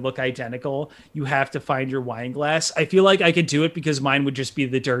 but they look identical. You have to find your wine glass. I feel like I could do it because mine would just be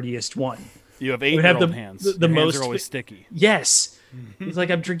the dirtiest one. You have 8-year-old hands. The most hands are always sticky. Yes. It's like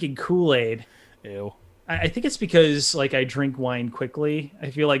I'm drinking Kool-Aid. Ew. I think it's because like I drink wine quickly.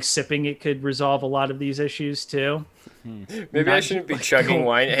 I feel like sipping it could resolve a lot of these issues too. Maybe I shouldn't be chugging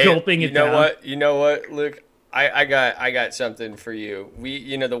wine. Hey, gulping it down. What? You know what, Luke? I got something for you.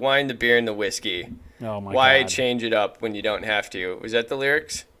 The wine, the beer, and the whiskey. Oh my Why God. change it up when you don't have to? Was that the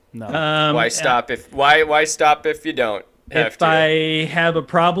lyrics? No. Why stop if you don't have if to? I have a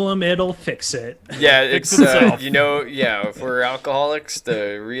problem, it'll fix it. Yeah, it's if we're alcoholics,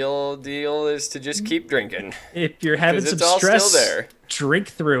 the real deal is to just keep drinking. If you're having some all stress, still there. Drink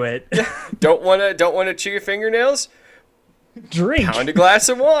through it. Don't wanna chew your fingernails? Drink. Pound a glass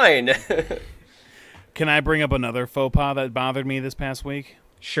of wine. Can I bring up another faux pas that bothered me this past week?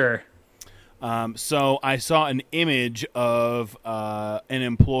 Sure. So I saw an image of an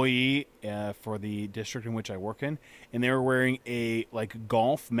employee for the district in which I work in, and they were wearing a like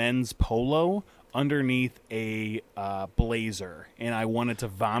golf men's polo underneath a blazer, and I wanted to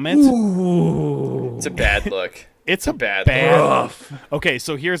vomit. Ooh. It's a bad look. It's a bad Rough. Okay,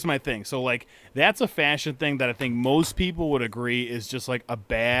 so here's my thing. So like that's a fashion thing that I think most people would agree is just like a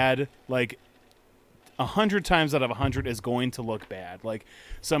bad, like 100 times out of 100 is going to look bad. Like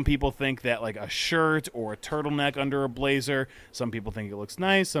some people think that like a shirt or a turtleneck under a blazer, some people think it looks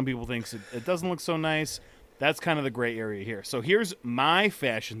nice, some people think it doesn't look so nice. That's kind of the gray area here. So here's my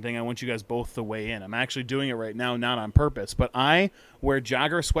fashion thing. I want you guys both to weigh in. I'm actually doing it right now, not on purpose, but I wear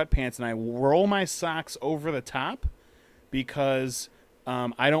jogger sweatpants and I roll my socks over the top because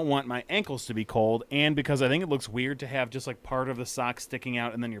I don't want my ankles to be cold, and because I think it looks weird to have just like part of the sock sticking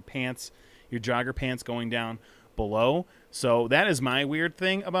out and then your pants, your jogger pants going down below. So that is my weird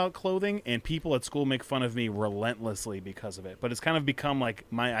thing about clothing, and people at school make fun of me relentlessly because of it. But it's kind of become like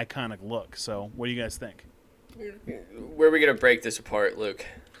my iconic look. So what do you guys think? Where are we gonna break this apart, Luke?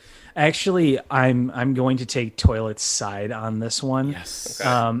 Actually, I'm going to take Toilet's side on this one. Yes.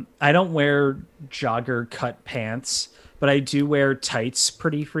 Okay. I don't wear jogger cut pants, but I do wear tights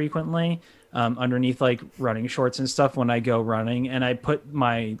pretty frequently underneath like running shorts and stuff when I go running, and I put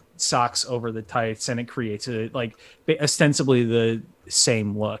my socks over the tights, and it creates a like ostensibly the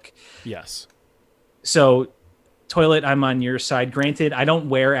same look. Yes. So, Toilet, I'm on your side. Granted, I don't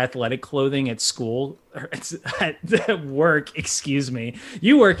wear athletic clothing at school. Or it's at work, excuse me.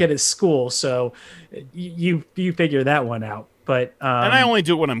 You work at a school, so you figure that one out. But and I only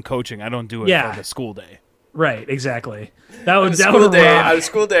do it when I'm coaching. I don't do it for the school day. Right, exactly. That would On a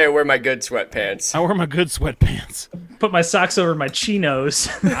school day, I wear my good sweatpants. I wear my good sweatpants. Put my socks over my chinos.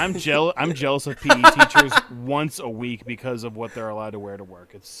 I'm jealous of PE teachers once a week because of what they're allowed to wear to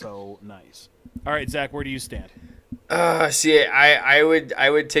work. It's so nice. All right, Zach, where do you stand? See, I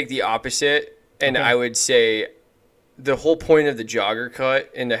would take the opposite, and I would say the whole point of the jogger cut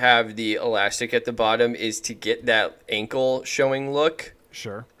and to have the elastic at the bottom is to get that ankle showing look.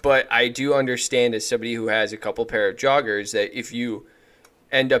 Sure. But I do understand, as somebody who has a couple pair of joggers, that if you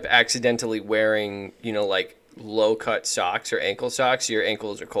end up accidentally wearing, like low cut socks or ankle socks, your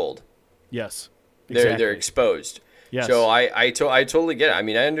ankles are cold. Yes. Exactly. They're exposed. Yes. So I totally get it. I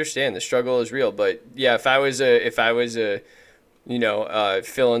mean, I understand the struggle is real, but yeah, if I was a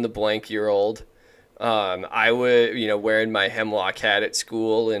fill in the blank year old, I would, wearing my hemlock hat at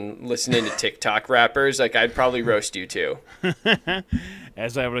school and listening to TikTok rappers, like I'd probably roast you too.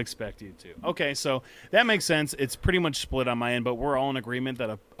 As I would expect you to. Okay, so that makes sense. It's pretty much split on my end, but we're all in agreement that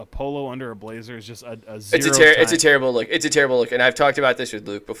a polo under a blazer is just a zero. It's a terrible look. It's a terrible look, and I've talked about this with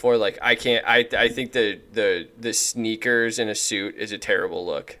Luke before. Like I can't. I think the sneakers in a suit is a terrible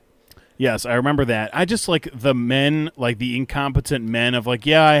look. Yes, I remember that. I just like the men, like the incompetent men of like,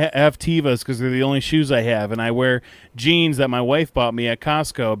 yeah, I have Tevas because they're the only shoes I have, and I wear jeans that my wife bought me at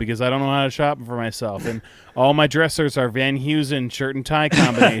Costco because I don't know how to shop for myself, and all my dressers are Van Heusen shirt and tie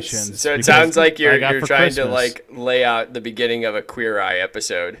combinations. So it sounds like you're trying Christmas. to like lay out the beginning of a Queer Eye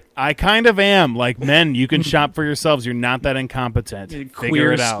episode. I kind of am. Like, men, you can shop for yourselves. You're not that incompetent. Figure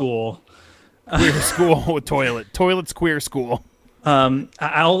Queer it out. school. Queer school with toilet. Toilet's queer school.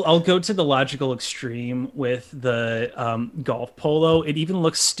 I'll go to the logical extreme with the golf polo. It even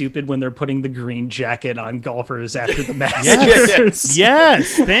looks stupid when they're putting the green jacket on golfers after the match.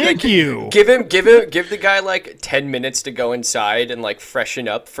 Yes, thank you. Give the guy like 10 minutes to go inside and like freshen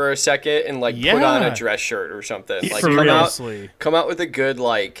up for a second and like put on a dress shirt or something. Like come out with a good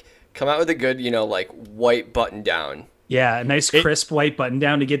like white button down. Yeah, a nice crisp white button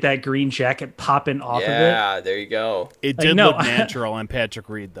down to get that green jacket popping off of it. Yeah, there you go. It did look natural on Patrick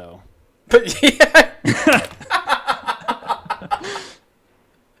Reed, though. But yeah.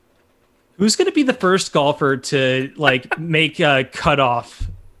 Who's going to be the first golfer to like make a cutoff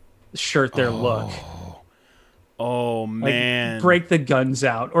shirt their look? Oh man! Like, break the guns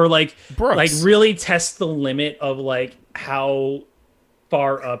out, or like really test the limit of like how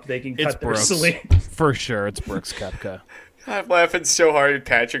far up they can cut their sleeve. For sure, it's Brooks Koepka. I'm laughing so hard at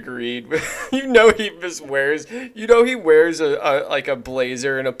Patrick Reed. He wears a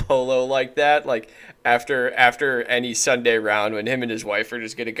blazer and a polo like that, like after any Sunday round when him and his wife are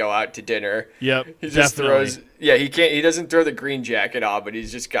just gonna go out to dinner. Yep. He just throws he doesn't throw the green jacket on, but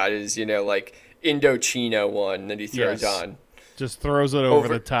he's just got his, like Indochino one that he throws on. Just throws it over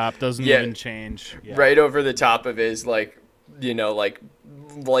the top, doesn't even change. Yeah. Right over the top of his like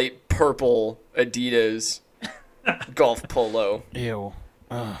light purple Adidas golf polo. Ew.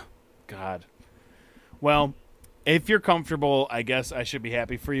 Oh, God. Well, If you're comfortable, I guess I should be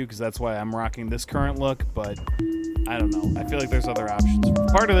happy for you because that's why I'm rocking this current look, but I don't know. I feel like there's other options.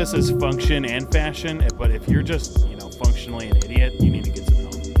 Part of this is function and fashion, but if you're just, functionally an idiot, you need to get some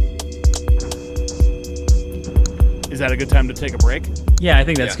help. Is that a good time to take a break? Yeah, I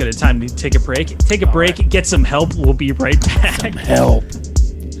think that's good. Time to take a break. Take a break, right. Get some help. We'll be right back. Some help.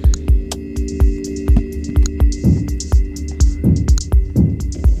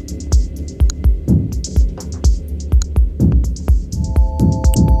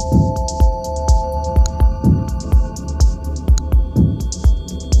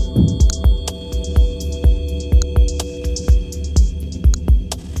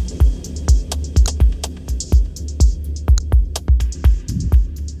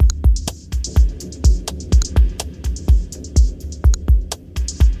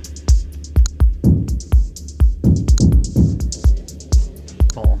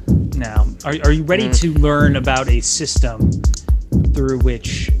 Are you ready to learn about a system through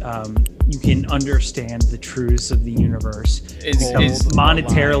which you can understand the truths of the universe? Is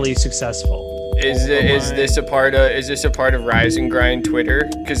monetarily successful? Is this a part of Rise and Grind Twitter?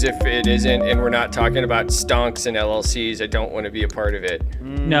 Because if it isn't, and we're not talking about stonks and LLCs, I don't want to be a part of it.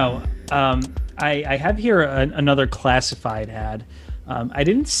 No, I have here another classified ad. I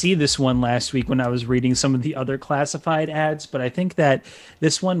didn't see this one last week when I was reading some of the other classified ads, but I think that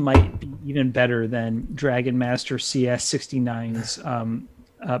this one might be even better than Dragon Master CS69's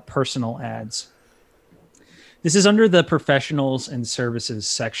personal ads. This is under the professionals and services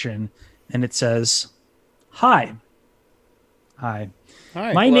section, and it says, Hi. My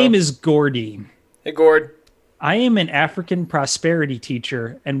Hello. name is Gordy. Hey, Gord. I am an African prosperity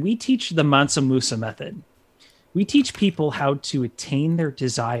teacher, and we teach the Mansa Musa Method. We teach people how to attain their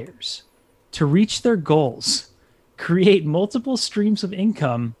desires, to reach their goals, create multiple streams of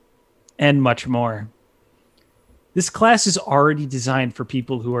income, and much more. This class is already designed for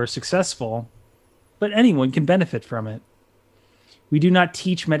people who are successful, but anyone can benefit from it. We do not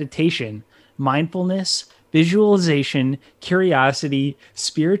teach meditation, mindfulness, visualization, curiosity,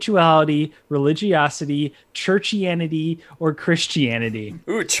 spirituality, religiosity, churchianity, or Christianity.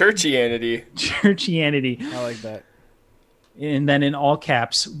 Ooh, churchianity. Churchianity. I like that. And then in all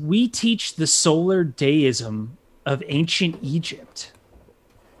caps, we teach the solar deism of ancient Egypt.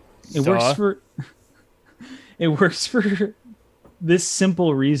 It works for this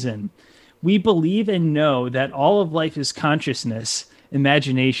simple reason. We believe and know that all of life is consciousness,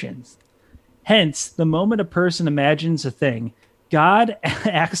 imagination. Hence, the moment a person imagines a thing, God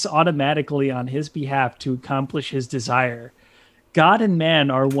acts automatically on his behalf to accomplish his desire. God and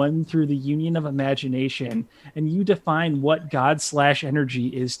man are one through the union of imagination, and you define what God/energy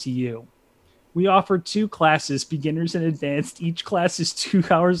is to you. We offer 2 classes, beginners and advanced. Each class is 2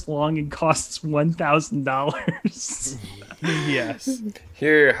 hours long and costs $1,000. Yes.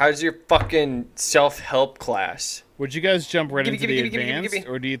 Here, how's your fucking self-help class? Would you guys jump right into the advanced,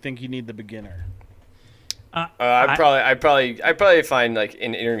 or do you think you need the beginner? I'd probably find like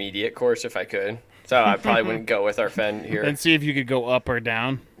an intermediate course if I could. So I probably wouldn't go with our friend here. And see if you could go up or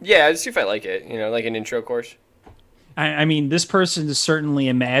down. Yeah, I'd see if I like it. Like an intro course. I mean, this person has certainly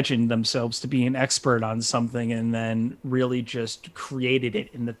imagined themselves to be an expert on something and then really just created it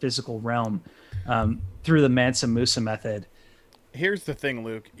in the physical realm through the Mansa Musa method. Here's the thing,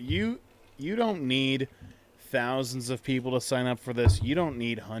 Luke. You don't need thousands of people to sign up for this. You don't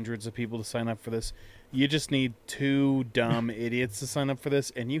need hundreds of people to sign up for this. You just need 2 dumb idiots to sign up for this,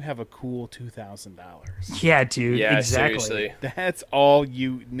 and you have a cool $2,000. Yeah, dude. Yeah, exactly. Seriously. That's all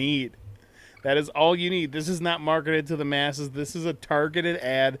you need. That is all you need. This is not marketed to the masses. This is a targeted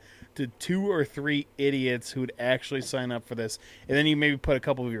ad to 2 or 3 idiots who would actually sign up for this. And then you maybe put a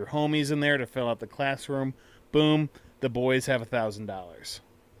couple of your homies in there to fill out the classroom. Boom. The boys have $1,000.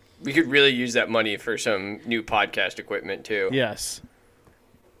 We could really use that money for some new podcast equipment, too. Yes.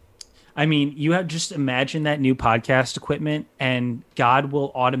 I mean, you have just imagine that new podcast equipment, and God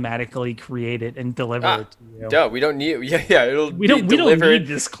will automatically create it and deliver it to you. Duh, we don't need. Yeah. We don't need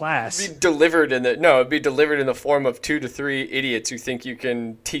this class. It'd be delivered it'd be delivered in the form of 2 to 3 idiots who think you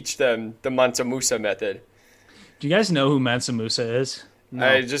can teach them the Mansa Musa method. Do you guys know who Mansa Musa is? No.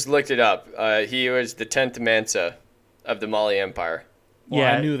 I just looked it up. He was the 10th Mansa of the Mali Empire. Well,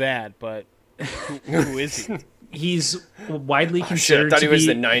 yeah, I knew that, but who is he? He's widely considered. I thought he was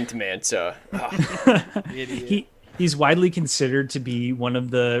the 9th Mansa. Idiot. He's widely considered to be one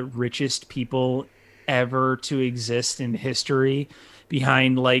of the richest people ever to exist in history,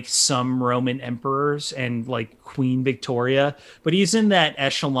 behind like some Roman emperors and like Queen Victoria. But he's in that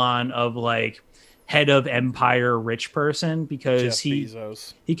echelon of like head of empire rich person because Jeff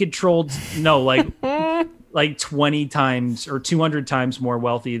Bezos. he controlled like 20 times or 200 times more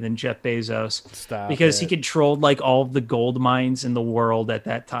wealthy than Jeff Bezos. Stop because it. he controlled like all of the gold mines in the world at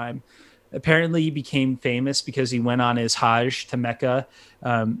that time. Apparently, he became famous because he went on his Hajj to Mecca.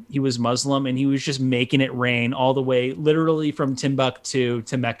 He was Muslim and he was just making it rain all the way, literally from Timbuktu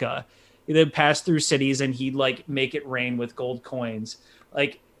to Mecca. He'd pass through cities and he'd like make it rain with gold coins.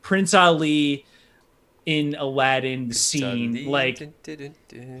 Like Prince Ali in Aladdin scene, like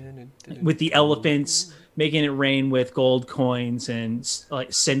with the elephants making it rain with gold coins and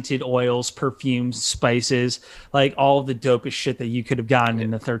like scented oils, perfumes, spices, like all of the dopest shit that you could have gotten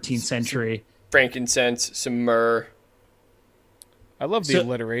in the 13th century. Frankincense, some myrrh. I love the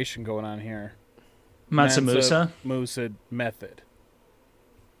alliteration going on here. Mansa Musa? Musa Method.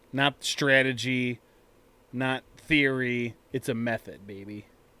 Not strategy, not theory. It's a method, baby.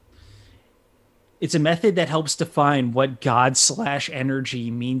 It's a method that helps define what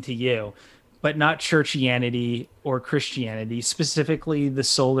God/energy mean to you, but not churchianity or Christianity, specifically the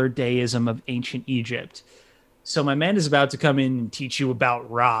solar deism of ancient Egypt. So my man is about to come in and teach you about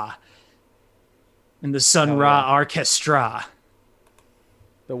Ra and the Sun Ra Orchestra.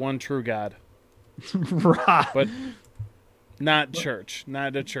 The one true God. Ra. But not church.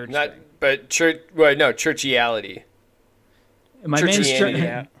 Not a church thing. But church. Well, no, churchiality. My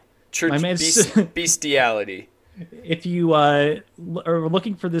man's bestiality. If you are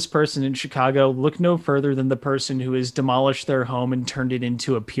looking for this person in Chicago, look no further than the person who has demolished their home and turned it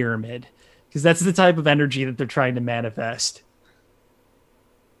into a pyramid, because that's the type of energy that they're trying to manifest.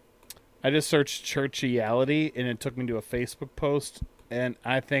 I just searched churchiality and it took me to a Facebook post, and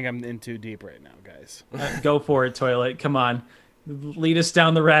I think I'm in too deep right now, guys. Go for it, Toilet. Come on. Lead us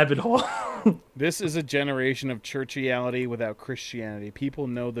down the rabbit hole. This is a generation of churchiality without Christianity. People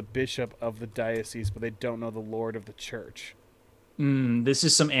know the bishop of the diocese, but they don't know the Lord of the church. This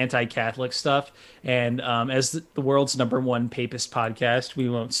is some anti-Catholic stuff, and as the world's #1 papist podcast, we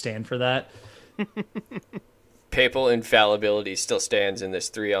won't stand for that. Papal infallibility still stands in this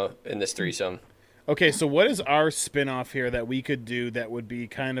threesome. Okay, so what is our spin-off here that we could do that would be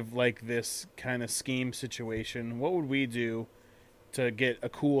kind of like this kind of scheme situation? What would we do to get a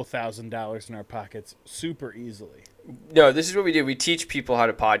cool $1,000 in our pockets super easily? No, this is what we do. We teach people how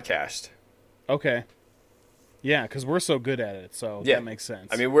to podcast. Okay. Yeah, because we're so good at it, so that makes sense.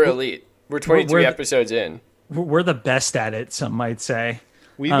 I mean, we're elite. We're 23 episodes in. We're the best at it, some might say.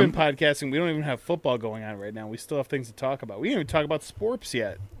 We've been podcasting. We don't even have football going on right now. We still have things to talk about. We didn't even talk about sports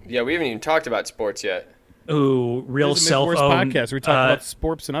yet. Yeah, we haven't even talked about sports yet. Ooh, real self-own podcast. We talk about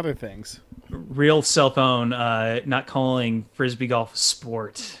sports and other things. Real self-own, not calling frisbee golf a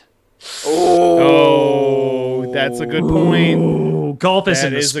sport. Oh, that's a good point. Ooh, golf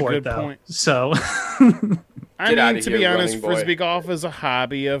isn't a a sport, good though. point. So, I mean, to be honest, frisbee golf is a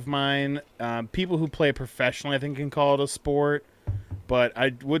hobby of mine. People who play professionally, I think, can call it a sport. But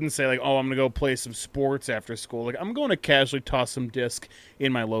I wouldn't say, like, oh, I'm going to go play some sports after school. Like, I'm going to casually toss some disc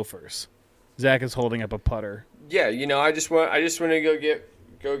in my loafers. Zach is holding up a putter. Yeah, you know, I just want to go get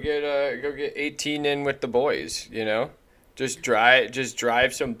 18 in with the boys, you know? Just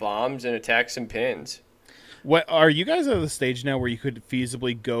drive some bombs and attack some pins. What are you guys at the stage now where you could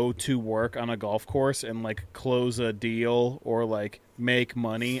feasibly go to work on a golf course and like close a deal or like make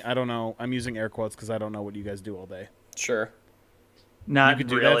money? I don't know. I'm using air quotes because I don't know what you guys do all day. Sure. not you could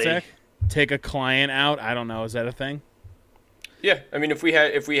do really. that, Zach? Take a client out. I don't know. Is that a thing? Yeah, I mean, if we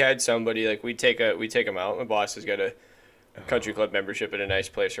had somebody, like we'd take them out. My boss has got a country club membership at a nice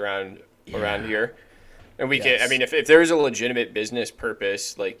place around here, and we can. I mean, if there is a legitimate business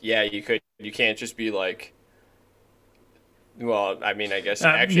purpose, like you can't just be like. Well, I mean, I guess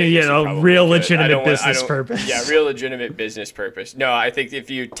actually, real legitimate business purpose. Yeah, real legitimate business purpose. No, I think if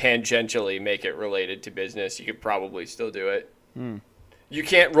you tangentially make it related to business, you could probably still do it. You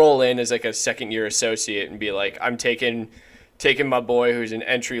can't roll in as like a second-year associate and be like, I'm taking my boy who's an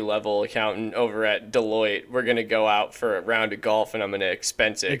entry-level accountant over at Deloitte. We're going to go out for a round of golf, and I'm going to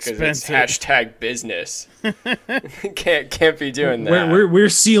expense it because it's #business. can't be doing that. We're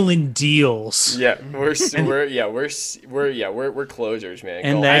sealing deals. Yeah, we're closers, man.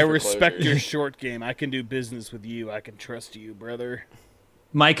 And I respect your short game. I can do business with you. I can trust you, brother.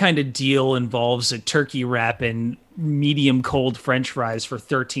 My kind of deal involves a turkey wrap and medium cold French fries for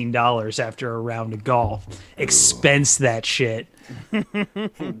 $13 after a round of golf. Expense that shit.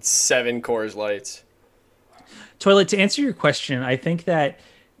 7 Coors Lights. Toilet, to answer your question, I think that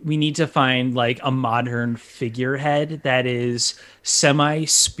we need to find like a modern figurehead that is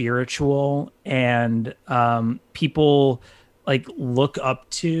semi-spiritual and people like look up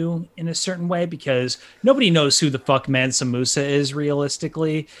to in a certain way, because nobody knows who the fuck Mansa Musa is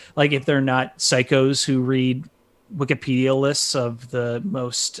realistically. Like if they're not psychos who read Wikipedia lists of the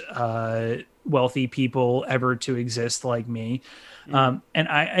most wealthy people ever to exist, like me. And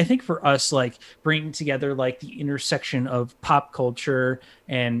I think for us, like bringing together like the intersection of pop culture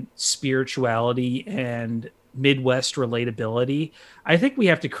and spirituality and Midwest relatability, I think we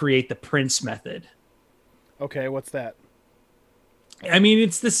have to create the Prince method. Okay, what's that? I mean,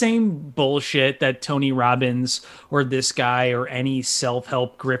 it's the same bullshit that Tony Robbins or this guy or any self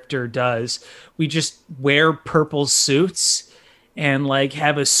help grifter does. We just wear purple suits and like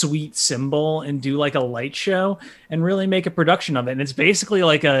have a sweet symbol and do like a light show and really make a production of it. And it's basically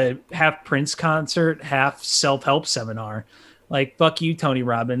like a half Prince concert, half self help seminar. Like, fuck you, Tony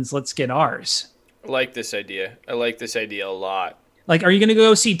Robbins. Let's get ours. I like this idea. I like this idea a lot. Like, are you going to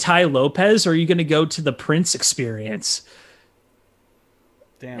go see Ty Lopez or are you going to go to the Prince experience?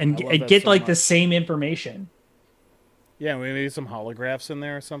 Damn, And get so like much. the same information. Yeah, maybe some holographs in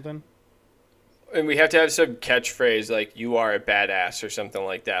there or something. And we have to have some catchphrase like "you are a badass" or something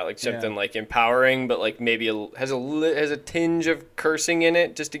like that, like something like empowering, but like maybe has a tinge of cursing in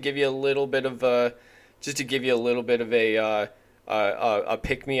it, just to give you a little bit of a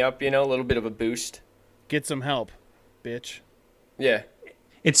pick me up, a little bit of a boost. Get some help, bitch. Yeah.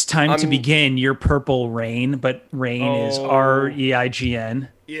 It's time to begin your purple rain, but rain is REIGN.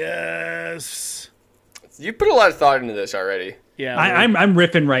 Yes. You put a lot of thought into this already. Yeah, I'm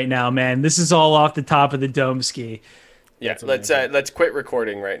riffing right now, man. This is all off the top of the dome ski. Yeah, let's quit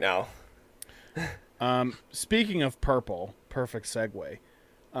recording right now. Speaking of purple, perfect segue.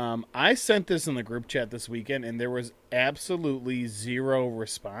 I sent this in the group chat this weekend, and there was absolutely zero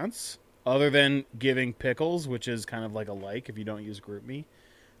response other than giving pickles, which is kind of like a like if you don't use GroupMe.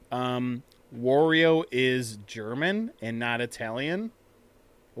 Wario is German and not Italian.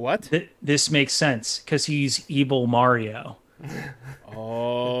 What? This makes sense because he's evil Mario.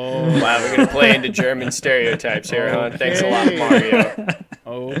 Oh. Wow, we're going to play into German stereotypes here, huh? Thanks a lot, Mario.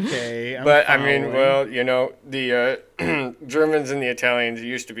 Okay. But, I mean, well, the Germans and the Italians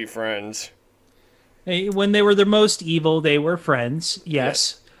used to be friends. Hey, when they were the most evil, they were friends.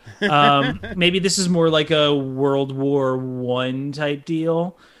 Yes. Maybe this is more like a World War I type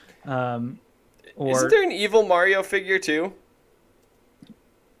deal. Or isn't there an evil Mario figure, too?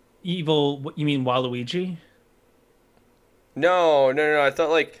 Evil, what you mean Waluigi? No. I thought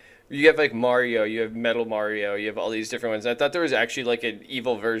like you have like Mario, you have Metal Mario, you have all these different ones. I thought there was actually like an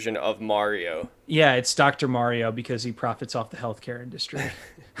evil version of Mario. Yeah, it's Dr. Mario because he profits off the healthcare industry.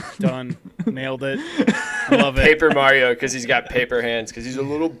 Done. Nailed it. Love it. Paper Mario because he's got paper hands because he's a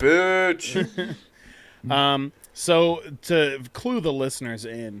little bitch. So to clue the listeners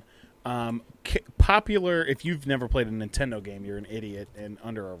in, popular, if you've never played a Nintendo game, you're an idiot and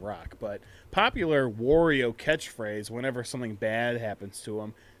under a rock, but popular Wario catchphrase whenever something bad happens to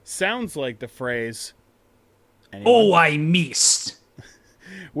him sounds like the phrase, anyone? Oh, I missed.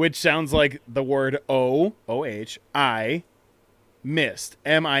 Which sounds like the word O-H, I, missed,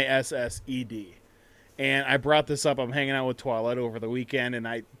 M-I-S-S-E-D. And I brought this up, I'm hanging out with Twilight over the weekend, and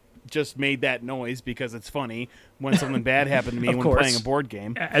I just made that noise because it's funny when something bad happened to me when playing a board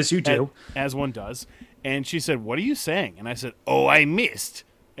game. As you do. As one does. And she said, what are you saying? And I said, oh, I missed.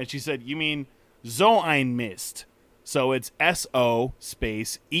 And she said, you mean so ein missed. So it's S-O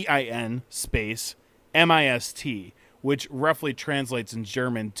space E-I-N space M-I-S-T, which roughly translates in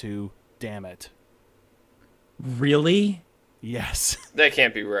German to damn it. Really? Yes. That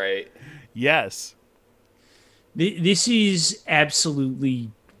can't be right. Yes. This is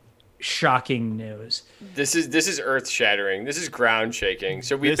absolutely shocking news. This is earth shattering. This is ground shaking.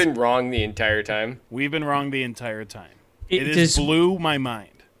 So we've been wrong the entire time. We've been wrong the entire time. It blew my mind.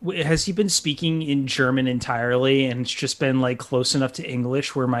 Has he been speaking in German entirely and it's just been like close enough to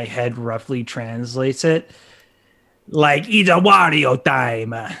English where my head roughly translates it? Like, it's a Wario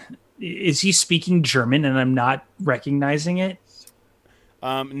time. Is he speaking German and I'm not recognizing it?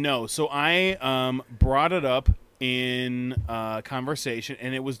 No. So I brought it up in conversation,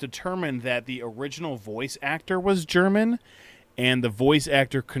 and it was determined that the original voice actor was German, and the voice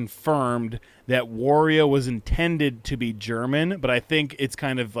actor confirmed that Wario was intended to be German, but I think it's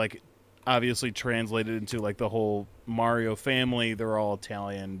kind of like obviously translated into like the whole Mario family. They're all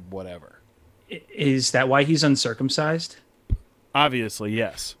Italian, whatever. Is that why he's uncircumcised? Obviously,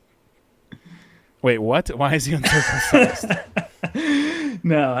 yes. Wait, what? Why is he uncircumcised?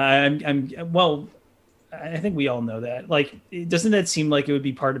 No, well, I think we all know that. Like, doesn't that seem like it would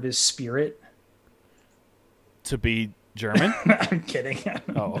be part of his spirit? To be German? I'm kidding.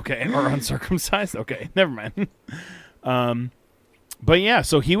 Oh, okay. Or uncircumcised? Okay, never mind. But yeah,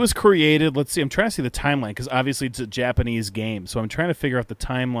 so he was created. Let's see. I'm trying to see the timeline because obviously it's a Japanese game. So I'm trying to figure out the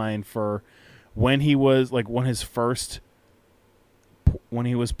timeline for when he was when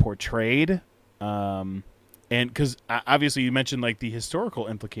he was portrayed. And because obviously you mentioned like the historical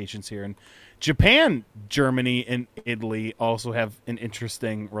implications here, and Japan, Germany, and Italy also have an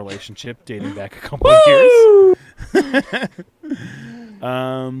interesting relationship dating back a couple of years.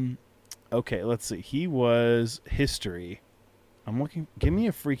 Okay, let's see. He was history. I'm looking. Give me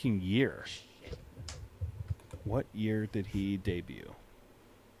a freaking year. What year did he debut?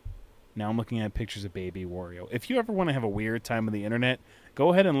 Now I'm looking at pictures of baby Wario. If you ever want to have a weird time on the internet,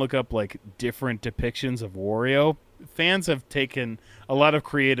 go ahead and look up like different depictions of Wario. Fans have taken a lot of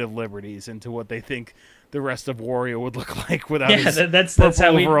creative liberties into what they think the rest of Wario would look like without his that's purple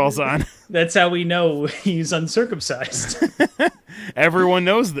how overalls on. That's how we know he's uncircumcised. Everyone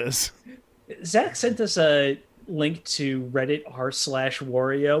knows this. Zach sent us a link to Reddit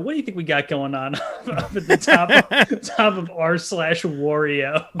r/Wario. What do you think we got going on up at the top of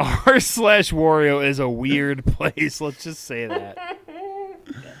r/Wario? r/Wario is a weird place. Let's just say that.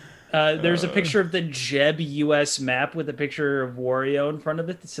 There's a picture of the Jeb US map with a picture of Wario in front of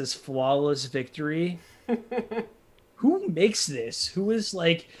it that says flawless victory. Who makes this? Who is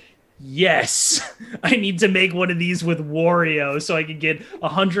like, yes, I need to make one of these with Wario so I can get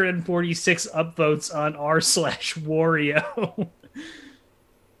 146 upvotes on r/Wario.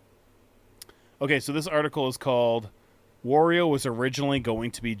 Okay, so this article is called Wario was originally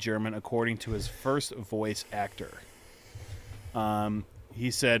going to be German according to his first voice actor. He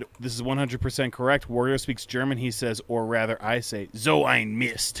said, this is 100% correct. Wario speaks German, he says, or rather I say, so ein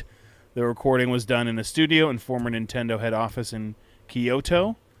Mist. The recording was done in a studio in former Nintendo head office in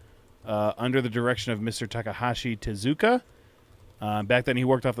Kyoto. Under the direction of Mr. Takahashi Tezuka. Back then, he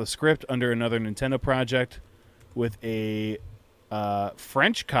worked off the script under another Nintendo project with a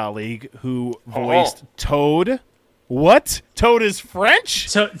French colleague who voiced Toad. What? Toad is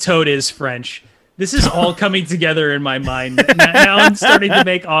French? Toad is French. This is all coming together in my mind. Now I'm starting to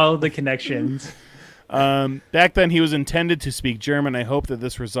make all of the connections. Back then, he was intended to speak German. I hope that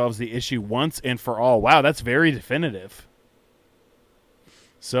this resolves the issue once and for all. Wow, that's very definitive.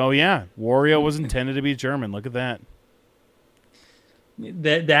 So, yeah, Wario was intended to be German. Look at that.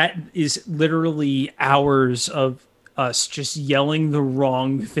 That is literally hours of us just yelling the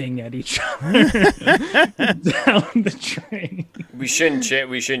wrong thing at each other down the train. We shouldn't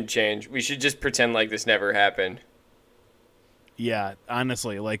change. We should just pretend like this never happened. Yeah,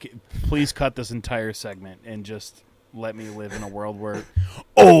 honestly, like, please cut this entire segment and just let me live in a world where,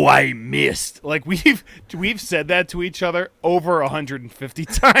 oh, I missed. Like, we've said that to each other over 150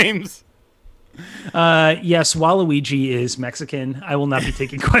 times. Yes, Waluigi is Mexican. I will not be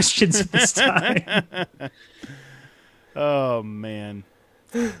taking questions at this time. Oh, man.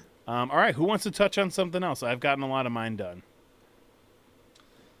 All right, who wants to touch on something else? I've gotten a lot of mine done.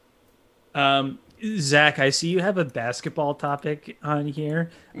 Zach, I see you have a basketball topic on here.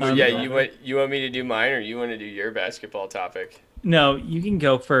 Yeah, you want me to do mine, or you want to do your basketball topic? No, you can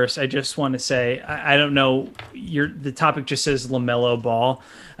go first. I just want to say, I don't know, the topic just says LaMelo Ball.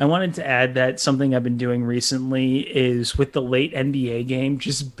 I wanted to add that something I've been doing recently is with the late NBA game,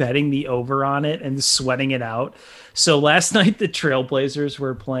 just betting the over on it and sweating it out. So last night, the Trailblazers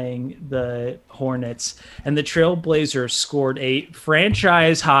were playing the Hornets, and the Trailblazers scored a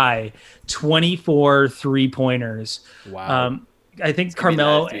franchise-high 24 three-pointers. Wow. I think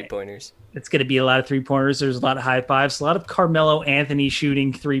Carmelo... Three-pointers. It's going to be a lot of three-pointers. There's a lot of high fives. A lot of Carmelo Anthony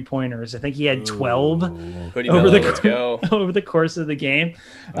shooting three-pointers. I think he had 12 over the course of the game.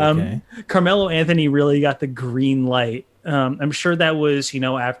 Okay. Carmelo Anthony really got the green light. I'm sure that was,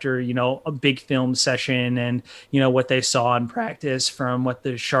 after, a big film session and, what they saw in practice from what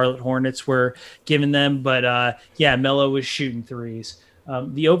the Charlotte Hornets were giving them. But, yeah, Melo was shooting threes.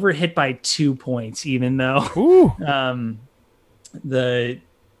 The over hit by 2 points, even though the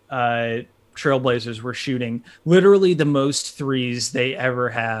Trailblazers were shooting literally the most threes they ever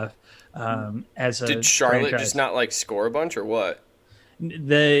have as a Did Charlotte franchise. just not score a bunch or what?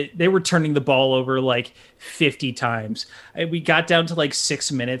 They were turning the ball over 50 times. We got down to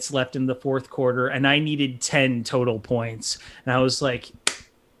 6 minutes left in the fourth quarter, and I needed 10 total points. And I was like,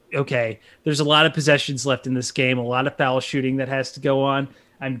 okay, there's a lot of possessions left in this game, a lot of foul shooting that has to go on.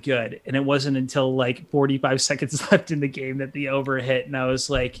 I'm good. And it wasn't until 45 seconds left in the game that the over hit, and I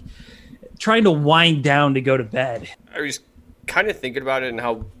was trying to wind down to go to bed. I was kind of thinking about it and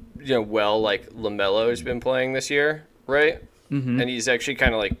how well LaMelo has been playing this year, right? Mm-hmm. And he's actually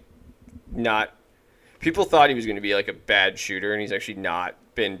kind of not people thought he was going to be like a bad shooter, and he's actually not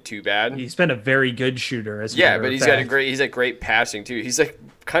been too bad. He's been a very good shooter as but he's got great passing too. He's like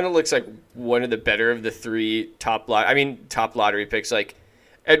kind of looks like one of the better of the three top lottery picks. Like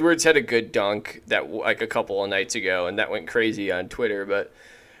Edwards had a good dunk that like a couple of nights ago, and that went crazy on Twitter, but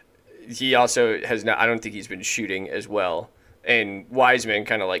he also has not. I don't think he's been shooting as well. And Wiseman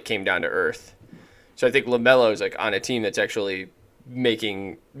kind of like came down to earth. So I think LaMelo is like on a team that's actually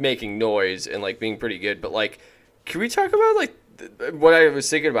making noise and like being pretty good. But like, can we talk about like what I was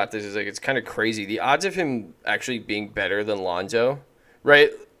thinking about this is like it's kind of crazy. The odds of him actually being better than Lonzo,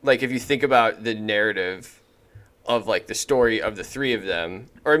 right? Like if you think about the narrative of like the story of the three of them,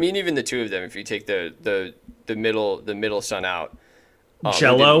 or I mean even the two of them, if you take the middle son out,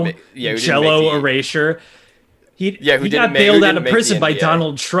 Jello erasure. He got bailed out of prison by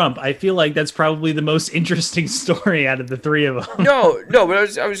Donald Trump. I feel like that's probably the most interesting story out of the three of them. No,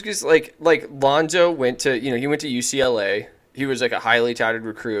 but I was just like Lonzo went to UCLA. He was like a highly touted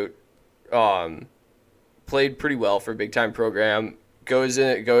recruit. Played pretty well for a big time program. Goes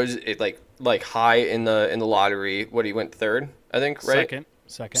like high in the lottery. What, he went third, I think, right?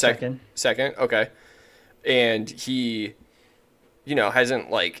 Second. Okay. And he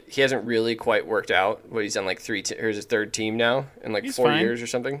hasn't really quite worked out. What, he's on like here's his third team now in like 4 years or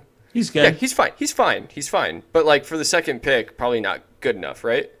something. He's good. Yeah, he's fine. But like for the second pick, probably not good enough,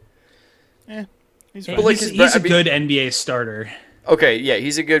 right? Yeah, he's fine. But like he's a good NBA starter. Okay, yeah,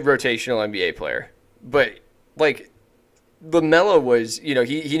 he's a good rotational NBA player. But like LaMelo was, he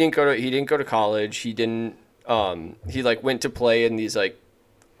didn't go to college. He didn't he like went to play in these like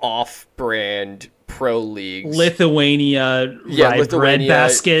off-brand pro leagues, Lithuania,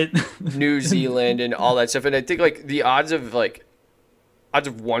 breadbasket, New Zealand, and all that stuff. And I think like the odds of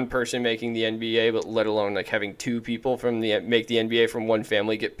one person making the NBA, but let alone like having two people make the NBA from one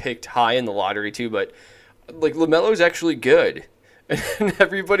family get picked high in the lottery too. But like LaMelo's actually good, and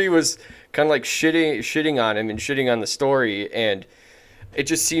everybody was kind of like shitting on him and shitting on the story, and it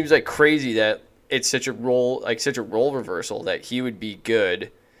just seems like crazy that it's such a role reversal that he would be good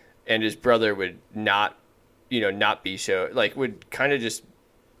and his brother would not be so, like, would kind of just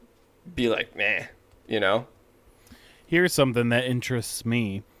be like, meh, Here's something that interests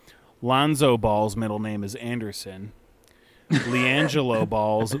me. Lonzo Ball's middle name is Anderson. LiAngelo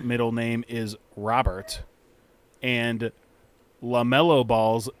Ball's middle name is Robert. And LaMelo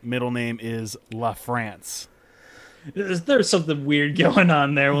Ball's middle name is LaFrance. There's something weird going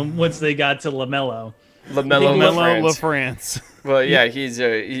on there once they got to LaMelo. LaMelo LaFrance. Well, yeah, he's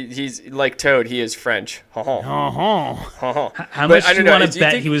like Toad. He is French. How much do you want to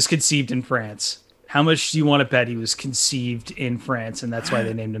bet he was conceived in France? How much do you want to bet he was conceived in France, and that's why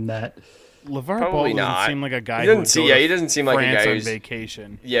they named him that? LeVar Ball doesn't seem like a guy. He doesn't seem like a guy who's on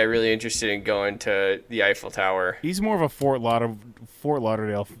vacation. Yeah, really interested in going to the Eiffel Tower. He's more of a Fort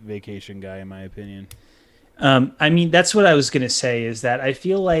Lauderdale vacation guy, in my opinion. I mean, that's what I was going to say, is that I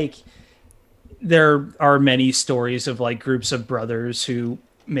feel like there are many stories of like groups of brothers who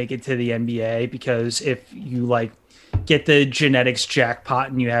make it to the NBA, because if you like get the genetics jackpot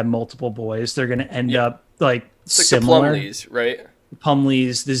and you have multiple boys, they're going to end up like similar. Like the Plumlees, right?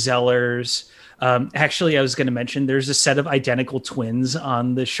 Plumlees, the Zellers. Actually, I was going to mention there's a set of identical twins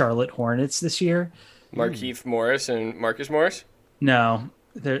on the Charlotte Hornets this year. Markieff Morris and Marcus Morris? No,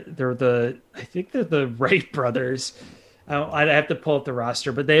 they're I think they're the Wright brothers. I'd have to pull up the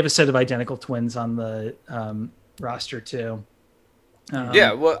roster, but they have a set of identical twins on the roster too.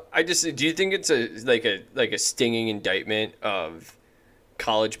 Yeah, well, do you think it's a stinging indictment of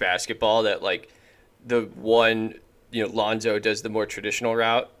college basketball that like the one, Lonzo does the more traditional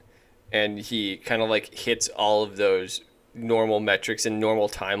route, and he kind of like hits all of those normal metrics and normal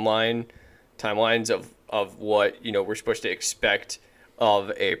timelines of what we're supposed to expect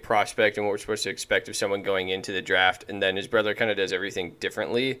of a prospect and what we're supposed to expect of someone going into the draft, and then his brother kind of does everything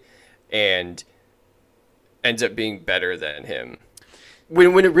differently and ends up being better than him.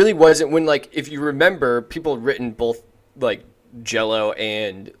 When it really wasn't, when like if you remember, people had written both like Jello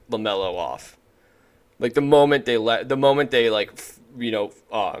and LaMelo off. Like the moment they got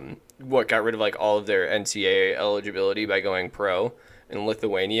rid of like all of their NCAA eligibility by going pro in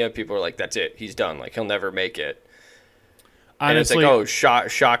Lithuania, people were like, that's it, he's done, like he'll never make it. Honestly, and it's like,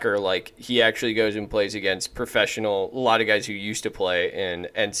 shocker, like he actually goes and plays against a lot of guys who used to play in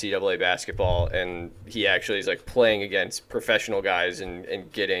NCAA basketball, and he actually is like playing against professional guys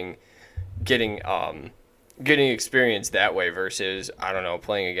and getting experience that way versus, I don't know,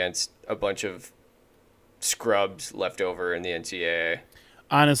 playing against a bunch of scrubs left over in the NCAA.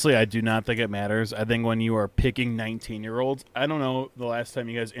 Honestly, I do not think it matters. I think when you are picking 19-year-olds, I don't know the last time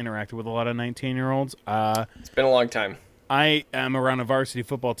you guys interacted with a lot of 19-year-olds. It's been a long time. I am around a varsity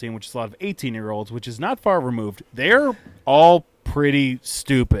football team, which is a lot of 18-year-olds, which is not far removed. They're all pretty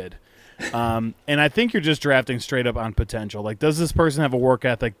stupid. And I think you're just drafting straight up on potential. Like, does this person have a work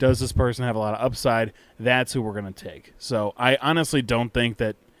ethic? Does this person have a lot of upside? That's who we're going to take. So I honestly don't think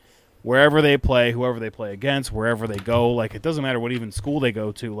that wherever they play, whoever they play against, wherever they go, like, it doesn't matter what even school they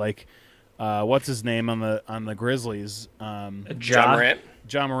go to. Like, what's his name on the Grizzlies? John Morant.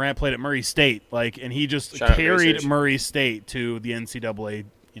 John Morant played at Murray State, like, and he just carried Murray State to the NCAA,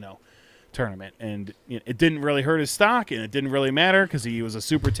 tournament, and it didn't really hurt his stock, and it didn't really matter because he was a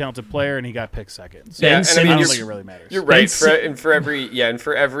super talented player, and he got picked second. So Yeah, I don't think it really matters. You're right.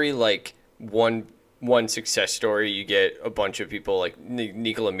 For every like one success story, you get a bunch of people like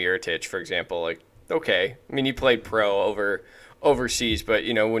Nikola Mirotic, for example. Like, okay, I mean, he played pro overseas, but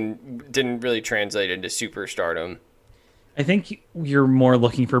didn't really translate into superstardom. I think you're more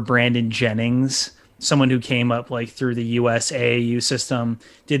looking for Brandon Jennings, someone who came up like through the US AAU system,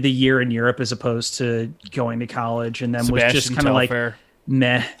 did the year in Europe as opposed to going to college, and then was just kind of like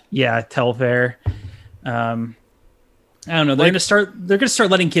meh. Yeah, Telfair. I don't know. They're gonna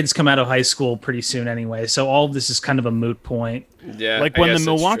start letting kids come out of high school pretty soon anyway. So all of this is kind of a moot point. Yeah, like when the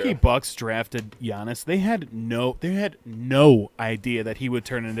Milwaukee Bucks drafted Giannis, they had no idea that he would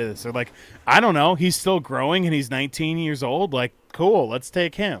turn into this. They're like, I don't know, he's still growing and he's 19 years old. Like, cool, let's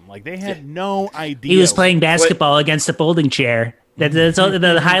take him. Like, they had no idea. He was playing basketball against a folding chair. That's all,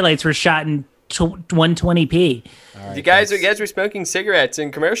 the highlights were shot in 120p. Right, you guys were smoking cigarettes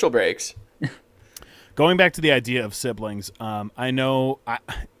in commercial breaks. Going back to the idea of siblings, so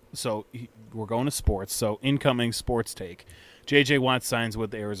we're going to sports. So incoming sports take. J.J. Watt signs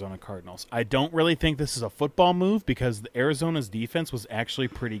with the Arizona Cardinals. I don't really think this is a football move because Arizona's defense was actually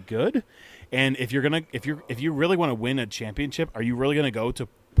pretty good. And if you really want to win a championship, are you really going to go to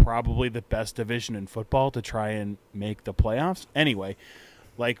probably the best division in football to try and make the playoffs? Anyway,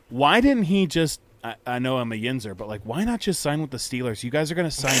 like, why didn't he just? I know I'm a Yinzer, but like, why not just sign with the Steelers? You guys are going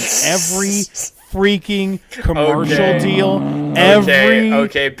to sign every freaking commercial deal.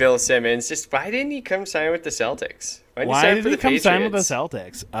 Okay, Bill Simmons. Just why didn't he come sign with the Celtics? Why did he come sign with the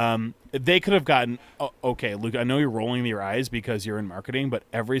Celtics? They could have gotten. Okay, Luke, I know you're rolling your eyes because you're in marketing, but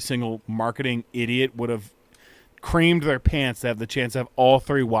every single marketing idiot would have creamed their pants to have the chance to have all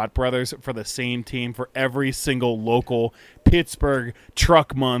three Watt brothers for the same team for every single local Pittsburgh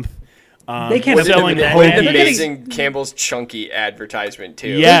truck month. They can't selling amazing Campbell's Chunky advertisement too.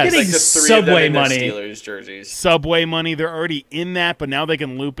 Yes, they're getting like the Subway money. Steelers jerseys. Subway money. They're already in that, but now they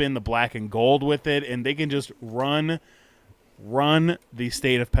can loop in the black and gold with it, and they can just run the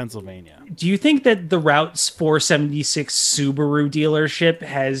state of Pennsylvania. Do you think that the Route 476 Subaru dealership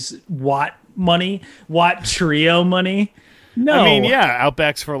has Watt money, Watt Trio money? No. I mean, yeah,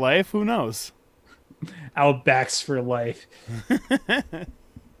 Outbacks for life. Who knows? Outbacks for life.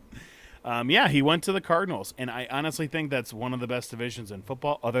 Yeah, he went to the Cardinals, and I honestly think that's one of the best divisions in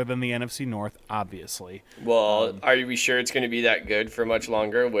football, other than the NFC North, obviously. Well, are we sure it's going to be that good for much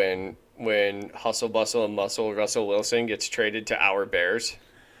longer when Hustle, Bustle, and Muscle Russell Wilson gets traded to our Bears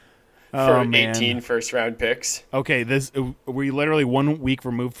for 18 first-round picks? Okay, we literally 1 week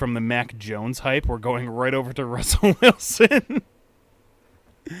removed from the Mac Jones hype. We're going right over to Russell Wilson.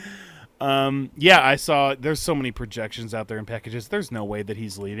 Yeah, I saw there's so many projections out there in packages. There's no way that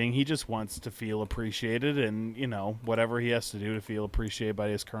he's leaving. He just wants to feel appreciated, and whatever he has to do to feel appreciated by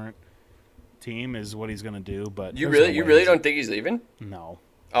his current team is what he's going to do. But you really don't think he's leaving? No.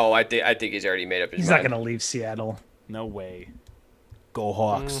 Oh, I think he's already made up his mind. He's not going to leave Seattle. No way. Go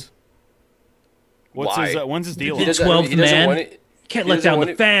Hawks. When's his deal? The 12th man. Can't let down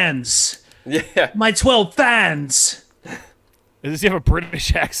the fans. Yeah. My 12 fans. Does he have a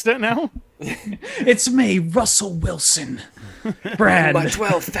British accent now? It's me, Russell Wilson. Brand. My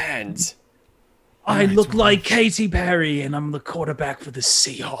 12 fans. I look like Katy Perry, and I'm the quarterback for the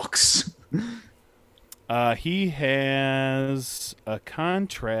Seahawks. He has a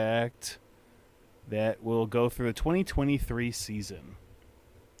contract that will go through the 2023 season.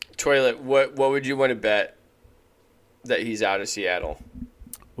 Toilet, what would you want to bet that he's out of Seattle?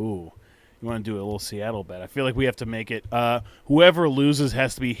 Ooh. You want to do a little Seattle bet. I feel like we have to make it. Whoever loses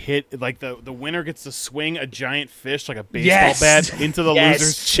has to be hit. Like the winner gets to swing a giant fish, like a baseball bat, into the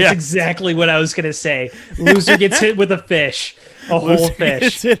loser's chest. That's exactly what I was going to say. Loser gets hit with a fish. A whole fish.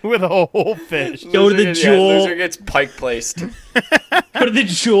 Gets hit with a whole fish. Go to the Jewel. Loser gets pike placed. Go to the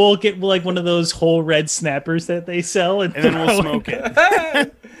Jewel, get like one of those whole red snappers that they sell. And then we'll smoke it.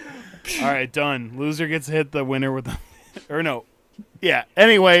 All right, done. Loser gets hit, the winner with the... Or no. Yeah.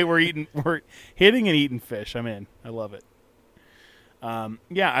 Anyway, we're hitting and eating fish. I'm in. I love it.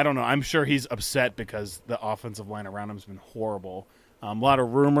 Yeah, I don't know. I'm sure he's upset because the offensive line around him has been horrible. A lot of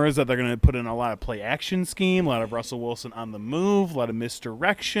rumors that they're going to put in a lot of play action scheme, a lot of Russell Wilson on the move, a lot of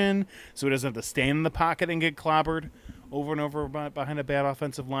misdirection, so he doesn't have to stand in the pocket and get clobbered over and over behind a bad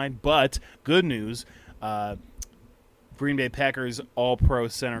offensive line. But good news, Green Bay Packers All-Pro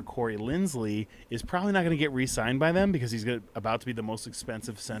center Corey Linsley is probably not going to get re-signed by them because he's about to be the most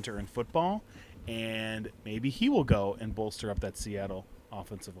expensive center in football, and maybe he will go and bolster up that Seattle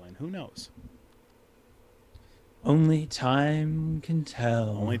offensive line. Who knows? Only time can tell.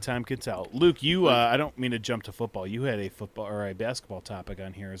 Only time can tell. Luke, you I don't mean to jump to football. You had a football or a basketball topic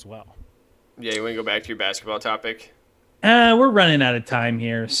on here as well. Yeah, you want to go back to your basketball topic? We're running out of time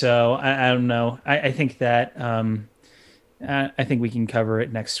here, so I don't know. I think that I think we can cover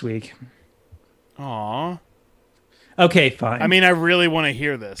it next week. Aw. Okay, fine. I mean, I really want to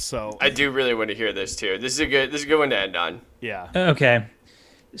hear this, so I do really want to hear this too. This is a good one to end on. yeah. Okay,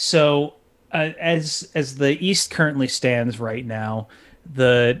 so as the East currently stands right now,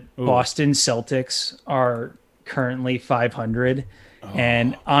 the Boston Celtics are currently 500,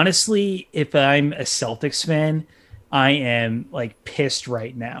 and honestly, if I'm a Celtics fan, I am like pissed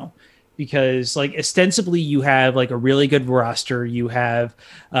right now. Because like ostensibly you have like a really good roster. You have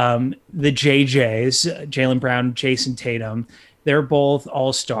the JJs, Jaylen Brown, Jason Tatum. They're both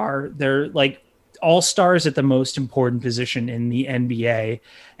all-star. They're like all-stars at the most important position in the NBA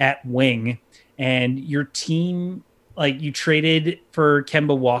at wing. And your team, like you traded for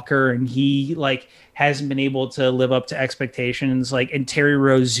Kemba Walker and he like hasn't been able to live up to expectations. Like, and Terry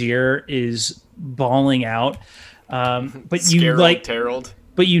Rozier is balling out. But you like Terrelled.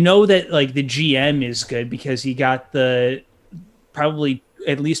 But you know that like the GM is good because he got the probably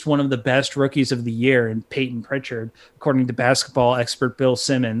at least one of the best rookies of the year in Peyton Pritchard, according to basketball expert Bill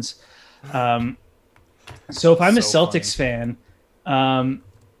Simmons. So if I'm a Celtics fan,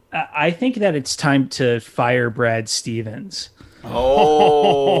 I think that it's time to fire Brad Stevens.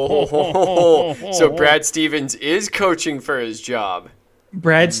 Oh, so Brad Stevens is coaching for his job.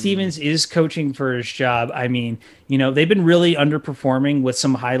 Brad Stevens is coaching for his job. I mean, you know, they've been really underperforming with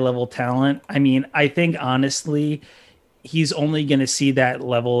some high-level talent. I mean, I think, honestly, he's only going to see that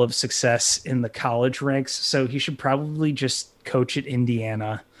level of success in the college ranks, so he should probably just coach at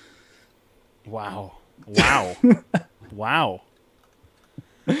Indiana. Wow. Wow.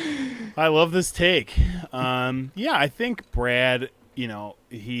 I love this take. Yeah, I think Brad, you know,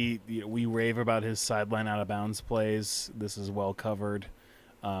 we rave about his sideline out of bounds plays. This is well covered.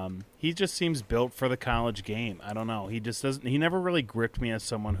 He just seems built for the college game. I don't know. He just doesn't. He never really gripped me as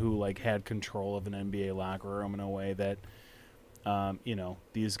someone who like had control of an NBA locker room in a way that, you know,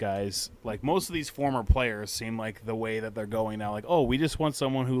 these guys, like most of these former players, seem like the way that they're going now. Like, oh, we just want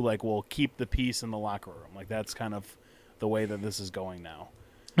someone who like will keep the peace in the locker room. Like that's kind of the way that this is going now.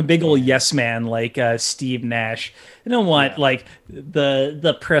 A big old yes man like Steve Nash. I don't want like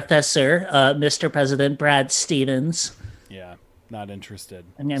the professor, Mr. President Brad Stevens. Yeah, not interested.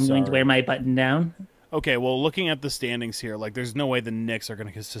 I'm going to wear my button down. Okay, well, looking at the standings here, like there's no way the Knicks are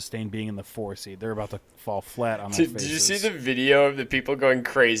going to sustain being in the 4 seed. They're about to fall flat on their faces. Did you see the video of the people going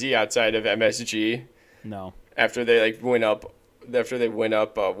crazy outside of MSG? No. After they went up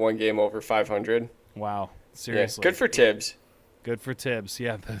one game over 500. Wow, seriously. Yeah, good for Tibbs. Good for Tibbs.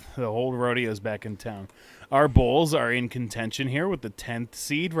 Yeah, the whole rodeo's back in town. Our Bulls are in contention here with the 10th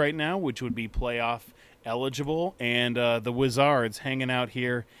seed right now, which would be playoff eligible, and the Wizards hanging out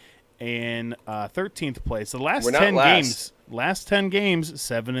here in 13th place. The last 10 games,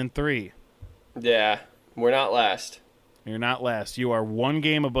 7-3. Yeah, we're not last. You're not last. You are one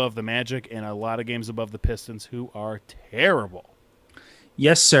game above the Magic and a lot of games above the Pistons, who are terrible.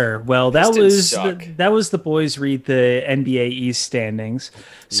 Yes, sir. Well, that was the boys read the NBA East standings.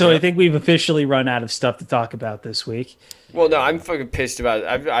 So I think we've officially run out of stuff to talk about this week. Well, no, I'm fucking pissed about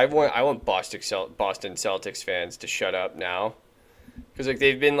it. I want Boston Celtics fans to shut up now, because like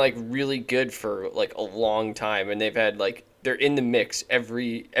they've been like really good for like a long time, and they've had like they're in the mix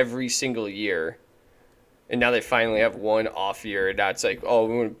every single year. And now they finally have one off year. Now it's like, oh,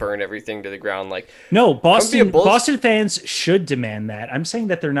 we want to burn everything to the ground. Like, no, Boston fans should demand that. I'm saying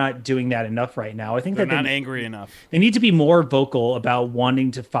that they're not doing that enough right now. I think they're not angry enough. They need to be more vocal about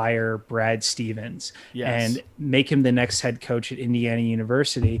wanting to fire Brad Stevens and make him the next head coach at Indiana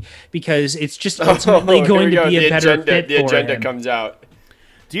University, because it's just ultimately going to be a better fit for him. The agenda comes out.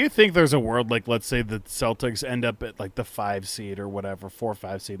 Do you think there's a world, like, let's say the Celtics end up at, like, the 5 seed or whatever, 4 or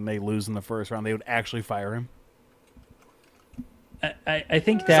 5 seed, and they lose in the first round, they would actually fire him? I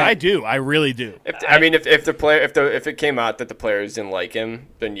think 'Cause that I do. I really do. If it came out that the players didn't like him,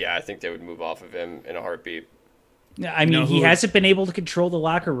 then yeah, I think they would move off of him in a heartbeat. I mean, he hasn't been able to control the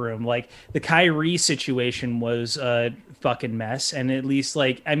locker room. Like the Kyrie situation was a fucking mess, and at least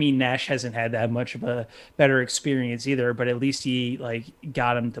Nash hasn't had that much of a better experience either. But at least he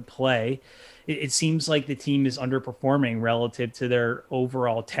got him to play. It seems like the team is underperforming relative to their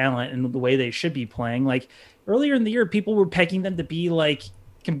overall talent and the way they should be playing. Like earlier in the year, people were pegging them to be like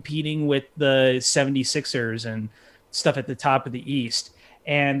competing with the 76ers and stuff at the top of the East.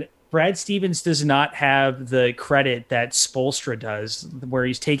 And Brad Stevens does not have the credit that Spoelstra does, where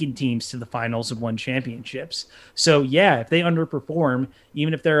he's taken teams to the finals and won championships. So yeah, if they underperform,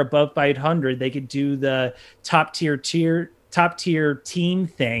 even if they're above 500, they could do the top tier team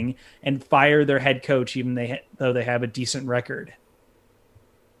thing and fire their head coach, even though they have a decent record.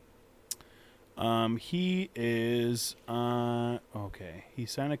 He is okay. He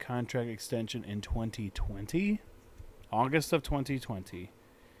signed a contract extension in 2020, August of 2020.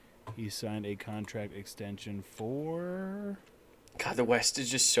 He signed a contract extension for... God, the West is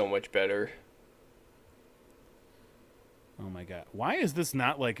just so much better. Oh my God! Why is this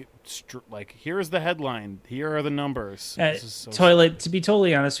not like here's the headline, here are the numbers? This is so Toilet. To be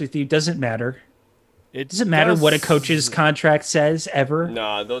totally honest with you, doesn't matter. It doesn't matter what a coach's contract says ever.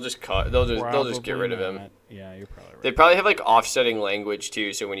 Nah, they'll just cut. They'll just get rid of him. Yeah, you're probably right. They probably have like offsetting language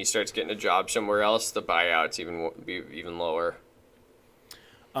too, so when he starts getting a job somewhere else, the buyouts be even lower.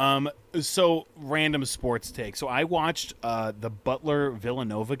 So random sports take. So I watched the Butler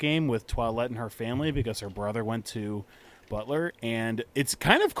Villanova game with Toilette and her family because her brother went to Butler, and it's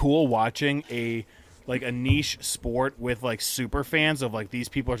kind of cool watching a niche sport with like super fans of like these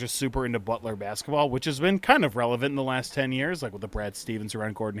people are just super into Butler basketball, which has been kind of relevant in the last 10 years, like with the Brad Stevens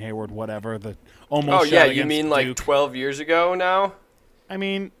around Gordon Hayward, whatever. The almost. Oh yeah, you mean Duke. Like 12 years ago now? I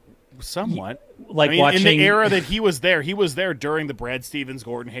mean, somewhat. Watching in the era that he was there during the Brad Stevens,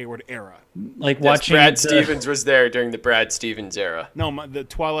 Gordon Hayward era. Watching Brad Stevens was there during the Brad Stevens era. No, the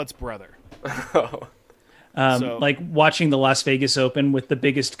Toilette's brother. Oh. Watching the Las Vegas Open with the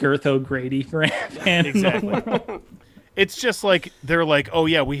biggest Girth O'Grady fan. Exactly. It's just like they're like, oh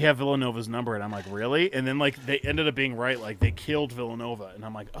yeah, we have Villanova's number, and I'm like, really? And then like they ended up being right, like they killed Villanova, and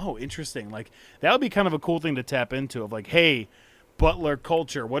I'm like, oh, interesting. Like that would be kind of a cool thing to tap into. Of like, hey, Butler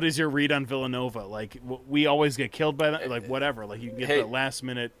culture, what is your read on Villanova? Like we always get killed by that, like whatever. Like you can get the last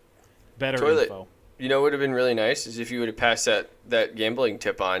minute better info. You know what would have been really nice is if you would have passed that gambling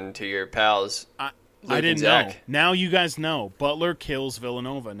tip on to your pals. I didn't know. Now you guys know. Butler kills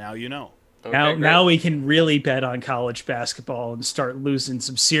Villanova. Now you know. Okay, now we can really bet on college basketball and start losing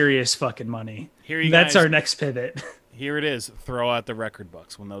some serious fucking money. That's our next pivot. Here it is. Throw out the record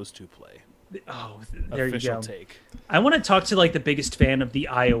books when those two play. Oh, there Official you go. Take. I want to talk to the biggest fan of the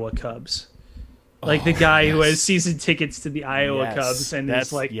Iowa Cubs. The guy who has season tickets to the Iowa Cubs and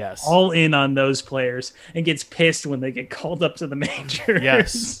is all in on those players and gets pissed when they get called up to the majors.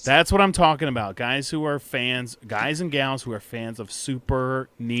 Yes, that's what I'm talking about. Guys and gals who are fans of super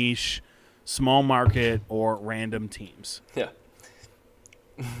niche, small market, or random teams. Yeah.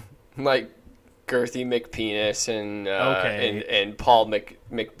 Like Girthy McPenis and Paul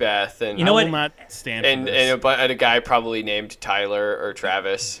Macbeth and you know I what? will not stand for this. And a guy probably named Tyler or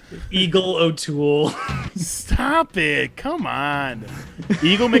Travis. Eagle O'Toole. Stop it! Come on,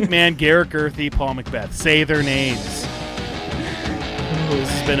 Eagle McMahon, Garrett Girthy, Paul Macbeth. Say their names. This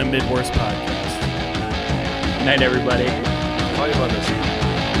has been a Midwest podcast. Good night, everybody. Call you on this.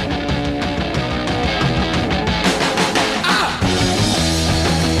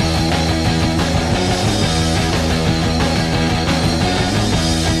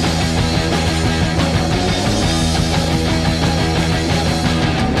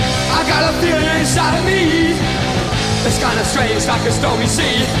 Inside of me, it's kinda strange, like a stormy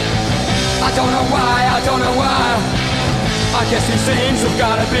sea. I don't know why. I guess these things have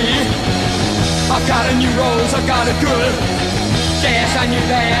gotta be. I've got a new rose, I got it good. Guess I knew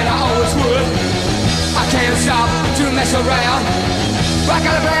that I always would. I can't stop to mess around. I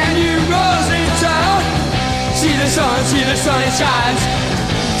got a brand new rose in town. See the sun it shines.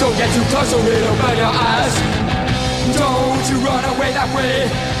 Don't get too close or it'll burn your eyes. Don't you run away that way.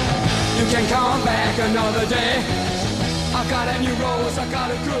 You can come back another day. I got a new rose, I got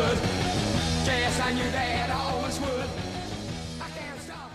it good. Guess I knew that.